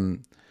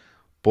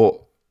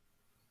 But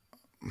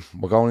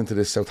we're going into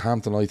this.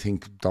 Southampton, I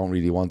think, don't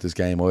really want this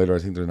game either. I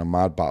think they're in a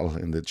mad battle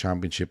in the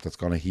Championship that's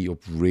going to heat up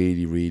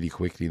really, really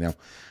quickly now.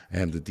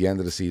 And at the end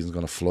of the season is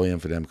going to fly in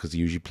for them, because they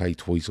usually play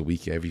twice a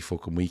week, every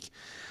fucking week.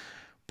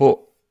 But,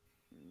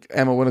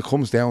 Emma, when it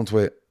comes down to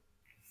it,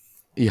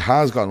 he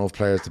has got enough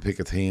players to pick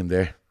a team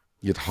there.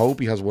 You'd hope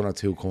he has one or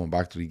two coming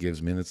back that he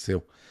gives minutes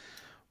to.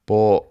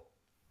 But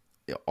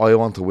I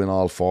want to win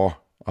all four.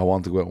 I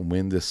want to go out and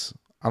win this.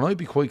 And I'd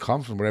be quite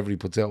confident wherever he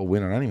puts out a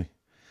winner anyway.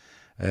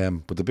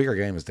 But the bigger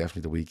game is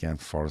definitely the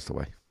weekend, Forest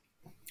away.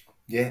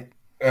 Yeah.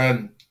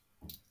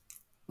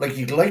 Like,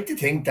 you'd like to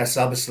think that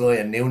Szoboszlai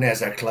and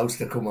Núñez are close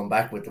to coming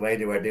back with the way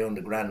they were doing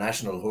the Grand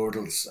National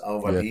hurdles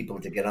over people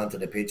to get onto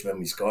the pitch when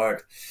we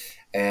scored.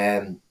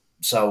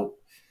 So,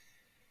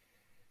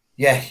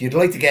 yeah, you'd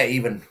like to get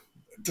even,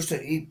 just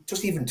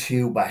even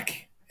two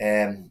back.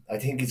 I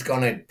think it's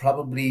going to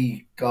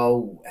probably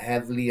go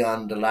heavily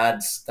on the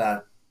lads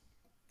that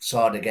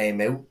saw the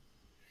game out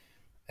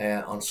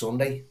on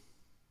Sunday.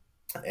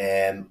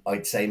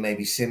 I'd say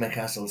maybe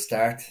Simicast will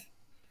start.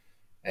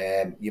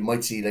 You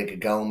might see like a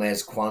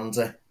Gomez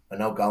Kwanzaa. I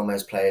know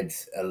Gomez played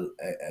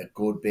a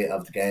good bit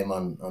of the game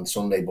on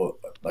Sunday, but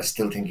I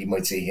still think you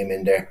might see him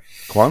in there.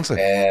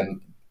 Kwanzaa?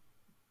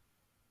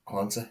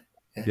 Kwanzaa?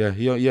 Yeah,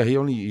 he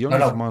only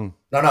come on.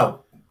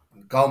 No.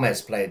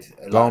 Gomez played.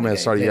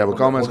 Gomez, sorry, but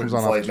Gomez comes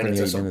on after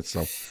 28 minutes.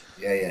 So.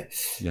 Yeah.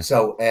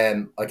 So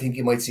I think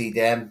you might see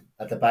them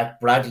at the back.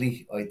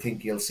 Bradley, I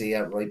think you'll see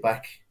at right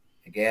back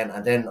again.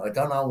 And then I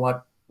don't know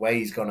what way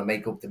he's going to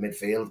make up the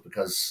midfield,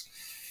 because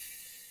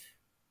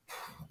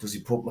does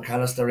he put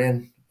McAllister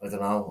in? I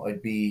don't know.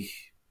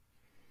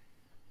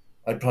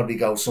 I'd probably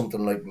go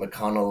something like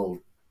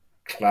McConnell,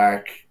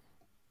 Clark,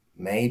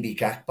 maybe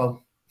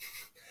Gakpo.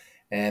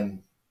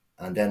 And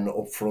then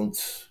up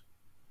front,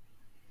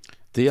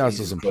 Diaz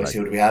doesn't play.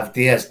 Who do we have?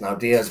 Diaz. Now,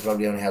 Diaz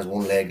probably only has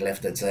one leg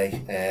left, I'd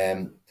say.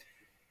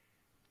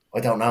 I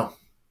don't know.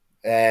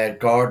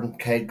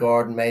 Kate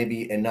Gordon,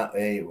 maybe. I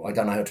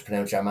don't know how to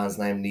pronounce your man's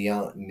name.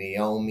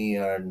 Naomi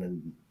or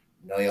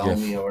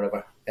or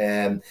whatever.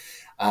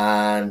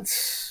 And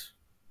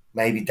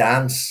maybe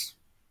Dance.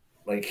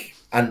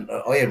 And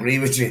I agree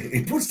with you.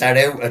 He puts that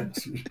out, and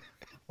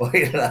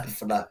why laugh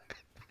for that?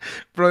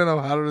 Brian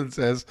O'Halloran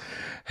says,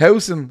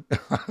 Howson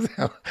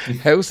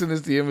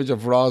is the image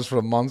of Roz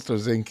from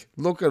Monsters Inc.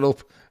 Look it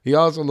up. He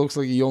also looks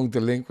like a young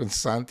delinquent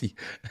Santi.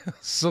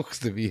 Sucks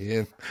to be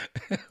him.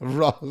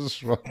 Roz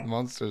from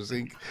Monsters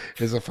Inc.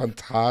 is a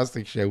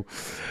fantastic show.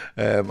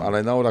 And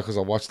I know that because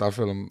I watched that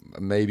film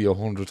maybe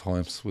 100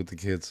 times with the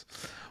kids.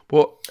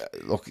 But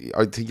look,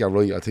 I think you're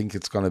right. I think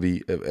it's going to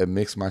be a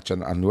mixed match,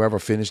 and whoever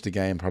finished the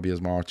game probably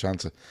has more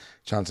chance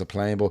of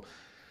playing. But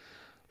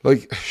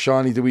like,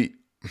 Shawnee,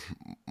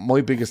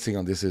 my biggest thing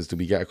on this is, do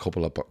we get a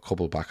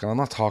couple back? And I'm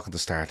not talking to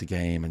start the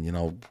game and,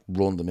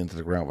 run them into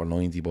the ground for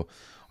 90, but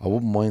I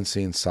wouldn't mind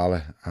seeing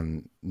Salah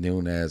and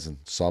Núñez and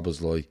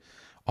Szoboszlai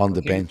on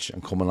the bench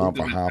and coming on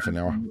for half an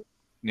hour.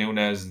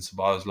 Núñez and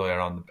Szoboszlai are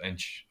on the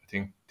bench. I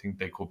think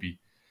they could be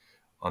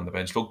on the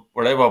bench. Look,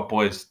 whatever,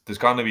 boys, there's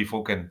going to be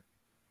fucking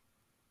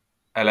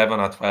 11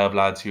 or 12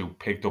 lads who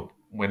picked up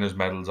winners'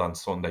 medals on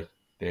Sunday.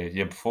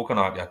 You're fucking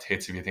off your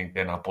tits if you think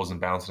they're not buzzing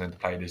bouncing in to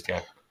play this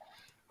game.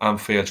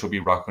 Anfield should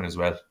be rocking as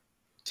well.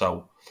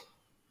 So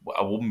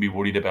I wouldn't be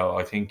worried about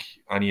it. I think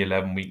any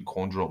 11 we can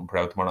conjure up and put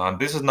out tomorrow. And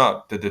this is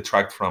not to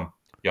detract from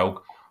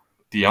Yoke.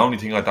 The only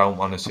thing I don't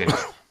want to see,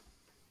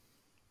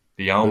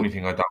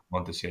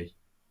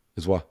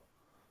 is what?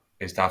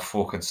 Is that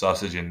fucking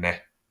sausage in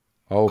there.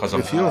 Oh, because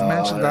if you have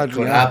mentioned that,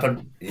 could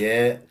happen.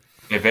 Yeah.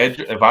 If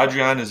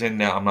Adrian is in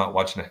there, I'm not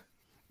watching it.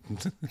 I'm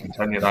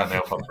telling you that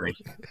now for free.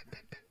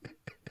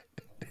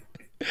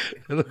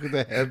 Look at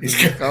the head.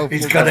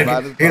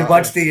 He'll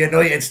watch the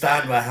United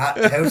stand with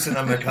Howson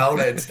and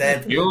McCullough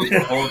instead. You're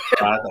the whole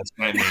that that's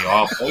getting me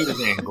off. I was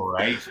in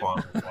great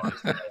one.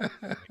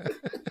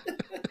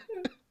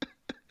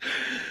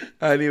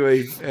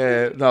 Anyway,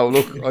 no,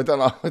 look, I don't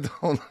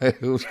know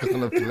who's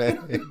going to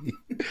play.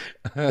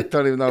 I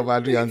don't even know if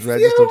Adrian's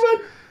registered.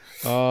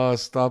 Oh,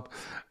 stop.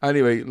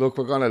 Anyway, look,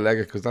 we're going to leg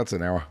it because that's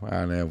an hour.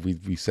 And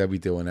we said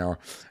we'd do an hour.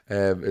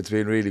 It's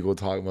been really good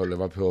talking about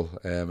Liverpool,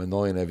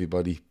 annoying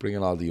everybody,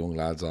 bringing all the young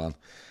lads on,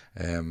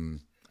 and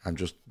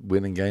just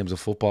winning games of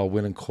football,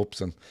 winning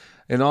cups. And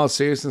in all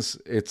seriousness,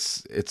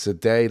 it's a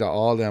day that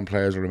all them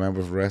players will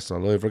remember for the rest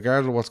of their life,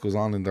 regardless of what goes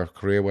on in their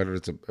career, whether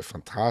it's a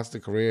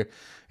fantastic career,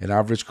 an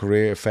average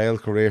career, a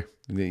failed career,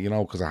 you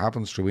know, because it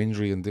happens through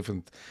injury and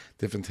different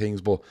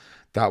things. But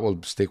that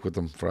will stick with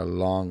them for a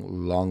long,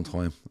 long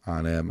time.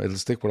 And it'll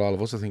stick with all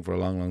of us, I think, for a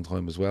long, long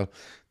time as well.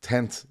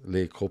 10th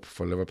League Cup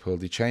for Liverpool.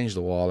 They changed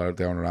the wall out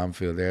down at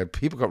Anfield there.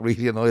 People got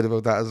really annoyed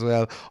about that as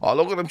well. Oh,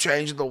 look at them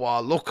changing the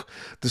wall. Look,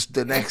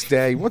 the next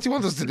day. What do you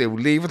want us to do?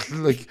 Leave it?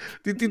 Like,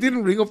 they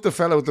didn't ring up the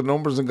fella with the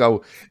numbers and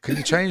go, can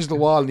you change the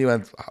wall? And you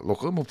went,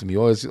 look, I'm up to my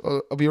eyes.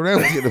 I'll be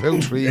around here in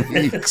about 3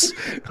 weeks.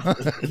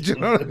 Do you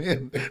know what I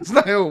mean? It's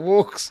not how it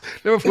works.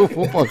 Liverpool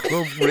Football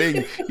Club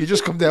ring. You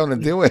just come down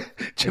and do it.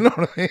 Do you know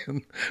what I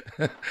mean?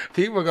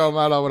 People go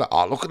mad over that.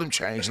 Oh, look at them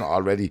changing it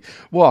already.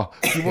 What?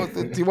 Do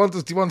you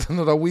want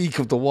another week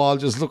of the wall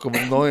just looking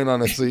with 9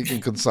 on it so you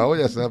can console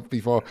yourself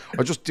before,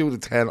 or just do the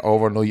 10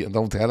 overnight and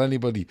don't tell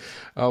anybody?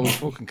 I was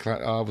fucking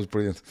it was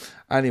brilliant.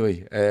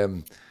 Anyway,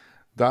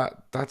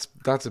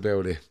 that's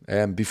about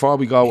it. Before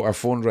we go, our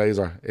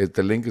fundraiser,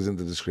 the link is in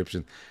the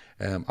description.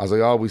 As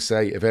I always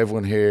say, if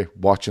everyone here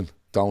watching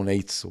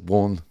donates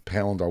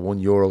 £1 or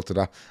 €1 to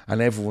that,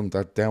 and everyone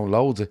that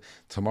downloads it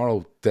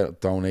tomorrow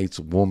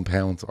donates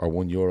 £1 or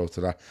 €1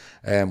 to that,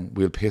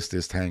 we'll piss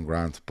this 10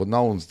 grand. But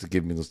no one's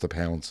giving us the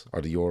pounds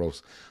or the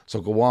euros.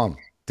 So go on,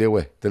 do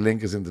it. The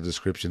link is in the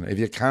description. If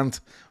you can't,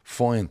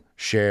 fine,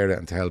 share it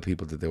and tell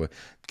people to do it.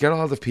 Get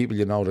all the people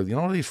you know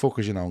these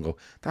fuckers you know, and go,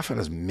 that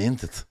fella's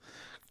minted.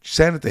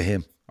 Send it to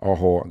him or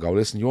her and go,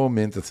 listen, you're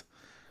minted.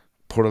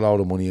 Put a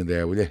load of money in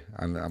there, will you?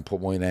 And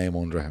put my name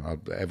under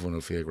it. Everyone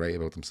will feel great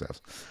about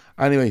themselves.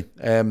 Anyway,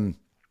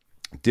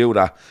 do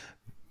that.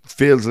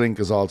 Phil's link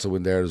is also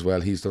in there as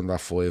well. He's done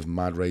that 5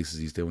 mad races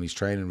he's doing. He's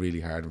training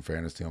really hard, in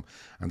fairness to him.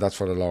 And that's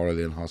for the Laura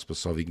Lynn Hospice.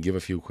 So if you can give a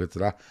few quid to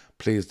that,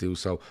 please do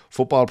so.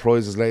 Football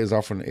Prizes latest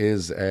offering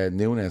is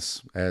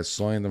Nunes,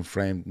 signed and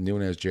framed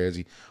Nunes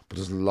jersey. But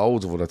there's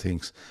loads of other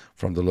things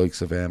from the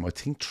likes of, I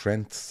think,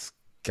 Trent,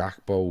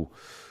 Gakpo,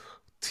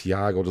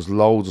 Thiago. There's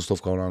loads of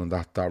stuff going on in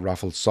that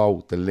raffle,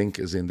 so the link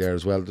is in there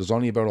as well. There's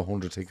only about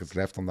 100 tickets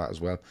left on that as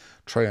well.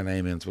 Try your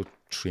name in. It's about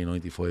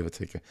 $3.95 a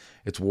ticket.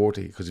 It's worth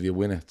it because if you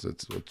win it,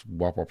 it's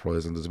whopper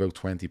prize, and there's about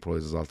 20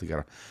 prizes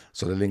altogether.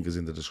 So the link is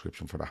in the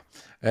description for that.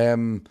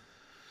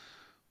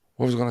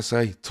 What was I going to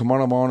say?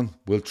 Tomorrow morning,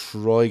 we'll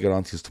try get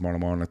on to you tomorrow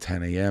morning at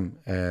 10 a.m.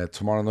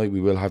 Tomorrow night, we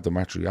will have the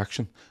match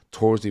reaction.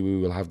 Thursday, we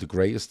will have the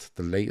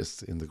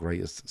latest in the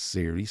greatest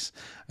series.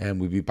 And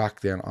we'll be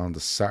back then on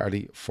the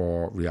Saturday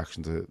for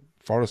reaction to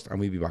Forest. And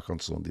we'll be back on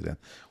Sunday then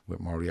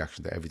with more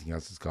reaction to everything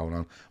else that's going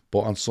on. But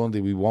on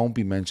Sunday, we won't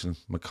be mentioning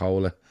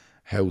Macaulay,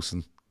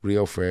 Howson,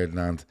 Rio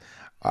Ferdinand,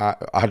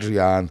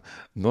 Adrian,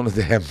 none of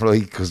them,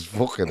 right? Because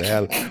fucking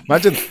hell,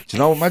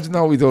 imagine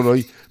how we do,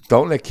 right?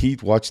 Don't let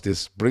Keith watch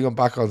this. Bring him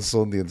back on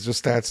Sunday and just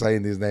start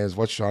saying these names.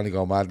 Watch Shawnee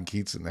go mad and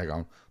Keith's sitting there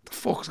going, what the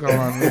fuck's going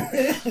on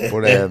here?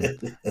 But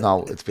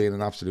no, it's been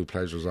an absolute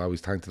pleasure as always.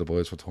 Thank to the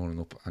boys for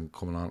turning up and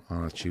coming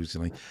on a Tuesday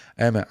night.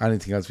 Emma,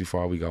 anything else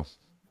before we go?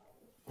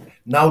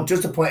 No,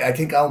 just a point. I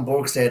think Alan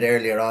Burke said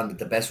earlier on that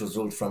the best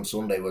result from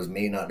Sunday was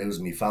me not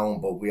losing my phone,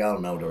 but we all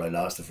know that I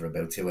lost it for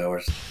about 2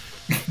 hours.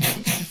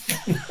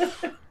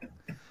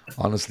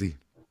 Honestly,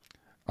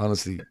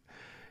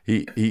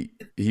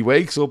 he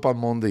wakes up on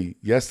Monday,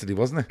 yesterday,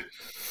 wasn't it?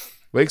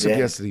 Wakes up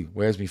yesterday,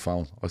 where's my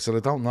phone? I said, I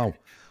don't know.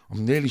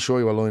 I'm nearly sure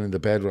you were lying in the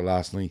bed with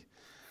last night,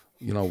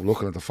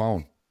 looking at the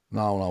phone.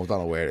 No, I don't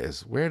know where it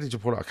is. Where did you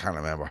put it? I can't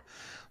remember.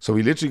 So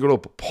he literally got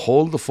up,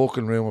 pulled the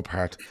fucking room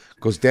apart,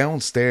 goes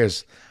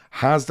downstairs,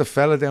 has the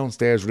fella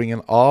downstairs ringing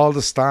all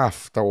the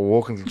staff that were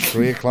working till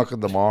 3 o'clock in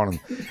the morning.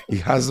 He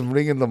has them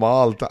ringing them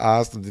all to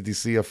ask them, did he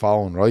see a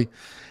phone, right?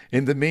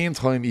 In the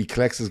meantime, he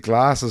collects his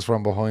glasses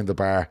from behind the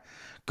bar,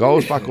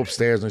 goes back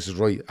upstairs, and he says,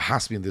 right, it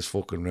has to be in this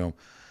fucking room.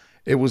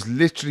 It was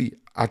literally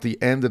at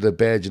the end of the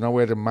bed,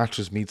 where the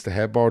mattress meets the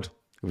headboard?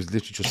 It was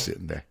literally just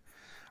sitting there.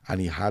 And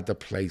he had the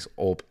place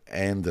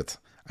upended.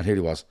 And here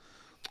he was.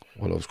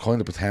 Well, I was kind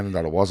of pretending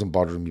that it wasn't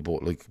bothering me,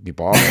 but like me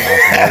bothering.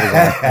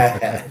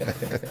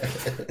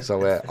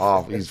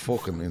 So, he's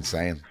fucking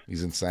insane.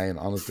 He's insane,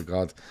 honest to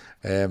God.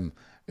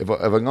 If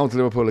I'm going to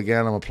Liverpool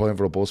again, I'm applying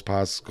for a bus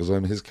pass because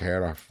I'm his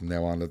carer from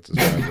now on.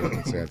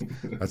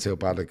 That's how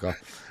bad it got.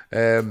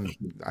 And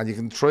you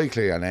can try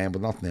clear your name,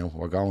 but not now.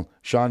 We're going.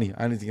 Shawnee,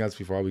 anything else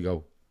before we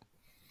go?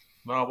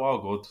 No, we're all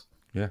good.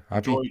 Yeah,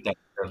 happy. Enjoyed that.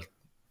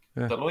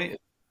 Yeah. Delighted.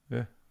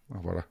 Yeah, no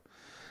bother.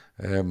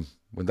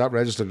 When that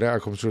registered letter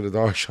comes through the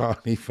door,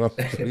 Shawnee from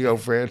Rio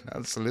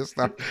Ferdinand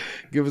solicitor,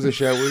 give us a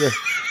shout, will you?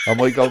 I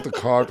might go to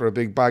court for a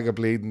big bag of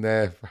bleeding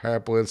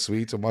hard-boiled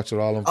sweets and watch it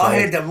all unfold. Oh,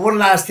 hey, one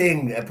last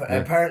thing.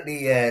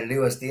 Apparently,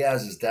 Luis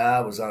Diaz's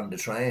dad was on the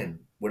train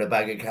with a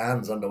bag of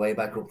cans on the way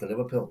back up to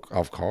Liverpool.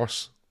 Of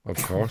course. No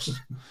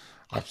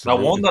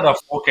Absolutely.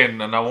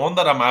 no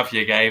wonder the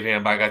mafia gave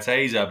him back. I'd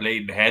say he's a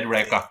bleeding head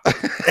wrecker.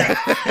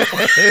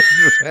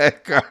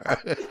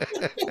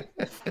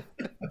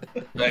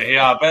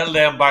 Yeah, bell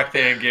them back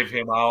there and give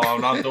him. Oh,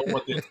 I'm not done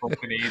with this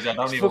fucking easy. I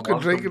don't He's even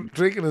fucking want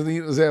drinking and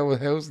eating his out of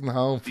house and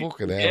home.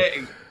 Fucking hell.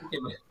 Yeah,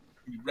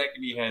 he's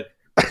wrecking me head.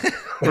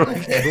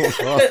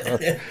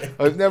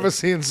 I've never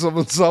seen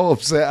someone so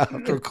upset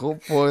after a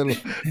cup final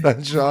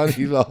than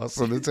Seany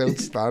lost, and it's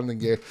outstanding.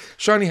 Yeah,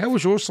 Seany, how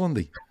was your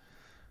Sunday?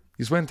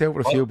 You went out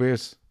with a few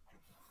beers.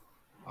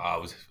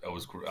 It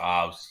was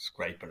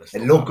great, but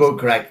it looked good,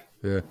 Craig.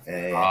 Yeah.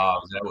 It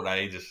was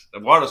outrageous.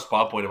 What a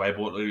spot, by the way,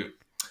 but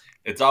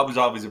it's always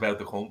about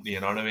the company,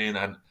 you know what I mean?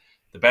 And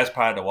the best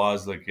part of it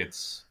was, like,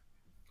 it's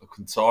a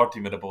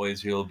consortium of the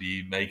boys who'll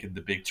be making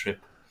the big trip.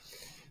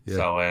 Yeah.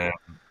 So,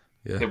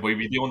 we'll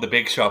be doing the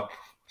big shop,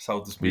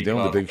 so to speak. We're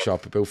doing the big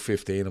shop. About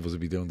 15 of us will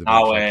be doing the big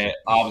shop. It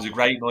was a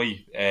great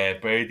night.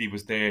 Birdie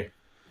was there.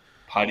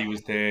 Paddy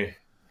was there.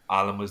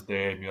 Alan was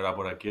there. My other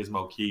brother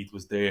Gizmo Keith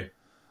was there.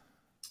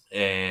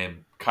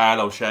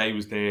 Carl O'Shea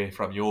was there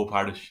from your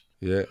parish.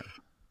 Yeah.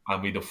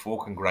 And we had a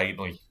fucking great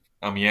night.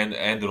 And we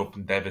ended up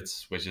in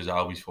Devitt's, which is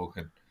always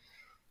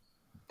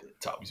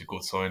it's always a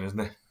good sign, isn't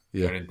it?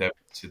 Yeah. You're in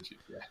Devitt's.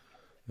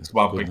 It's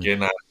one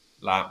beginner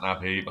laughing at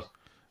people.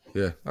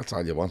 Yeah, that's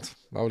all you want.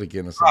 Loud of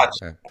Guinness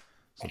and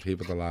some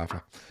people to laugh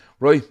at.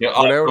 Right. Yeah,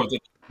 I'll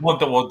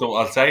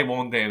say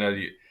one thing.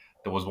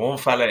 There was one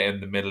fella in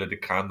the middle of the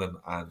Camden,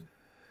 and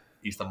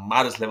he's the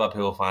maddest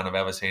Liverpool fan I've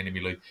ever seen in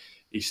my life.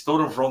 He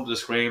stood in front of the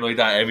screen like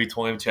that every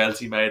time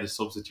Chelsea made a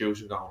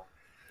substitution, going,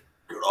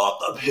 "Get off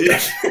the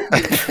pitch!"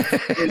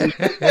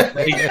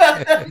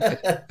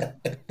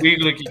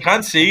 You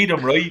can't see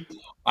them, right?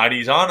 And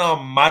he's on a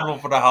mad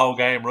for the whole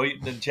game, right?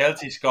 And then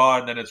Chelsea score,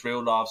 and then it's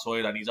ruled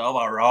offside, and he's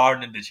over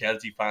roaring in the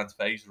Chelsea fans'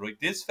 face, right?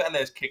 This fella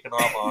is kicking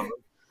off on, right?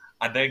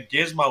 And then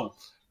Gizmo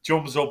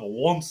jumps up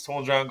once,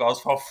 turns around, and goes,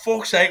 "For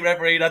fuck's sake,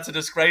 referee, that's a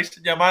disgrace."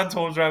 And your man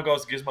turns around, and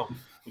goes to Gizmo,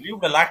 "Will you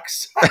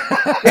relax?"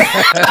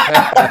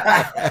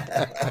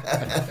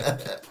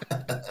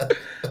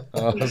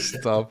 Oh,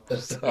 stop.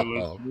 Right,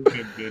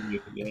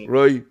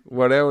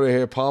 we're out of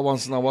here. Paul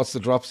wants to know what's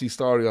the Dropsy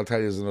story. I'll tell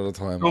you another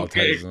time. Look,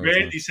 he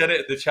said it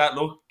in the chat.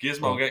 Look,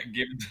 Gizmo getting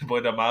given by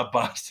the mad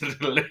bastard.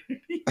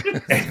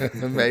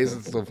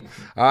 Amazing stuff.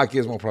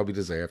 Gizmo probably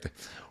deserved it.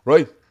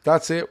 Right,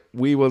 that's it.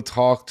 We will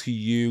talk to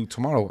you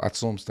tomorrow at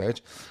some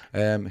stage.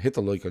 Hit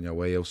the like on your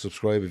way out.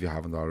 Subscribe if you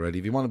haven't already.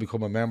 If you want to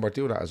become a member,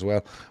 do that as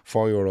well.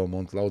 €4 a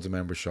month. Loads of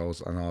member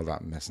shows and all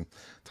that messing.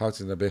 Talk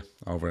to you in a bit.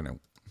 Over and out.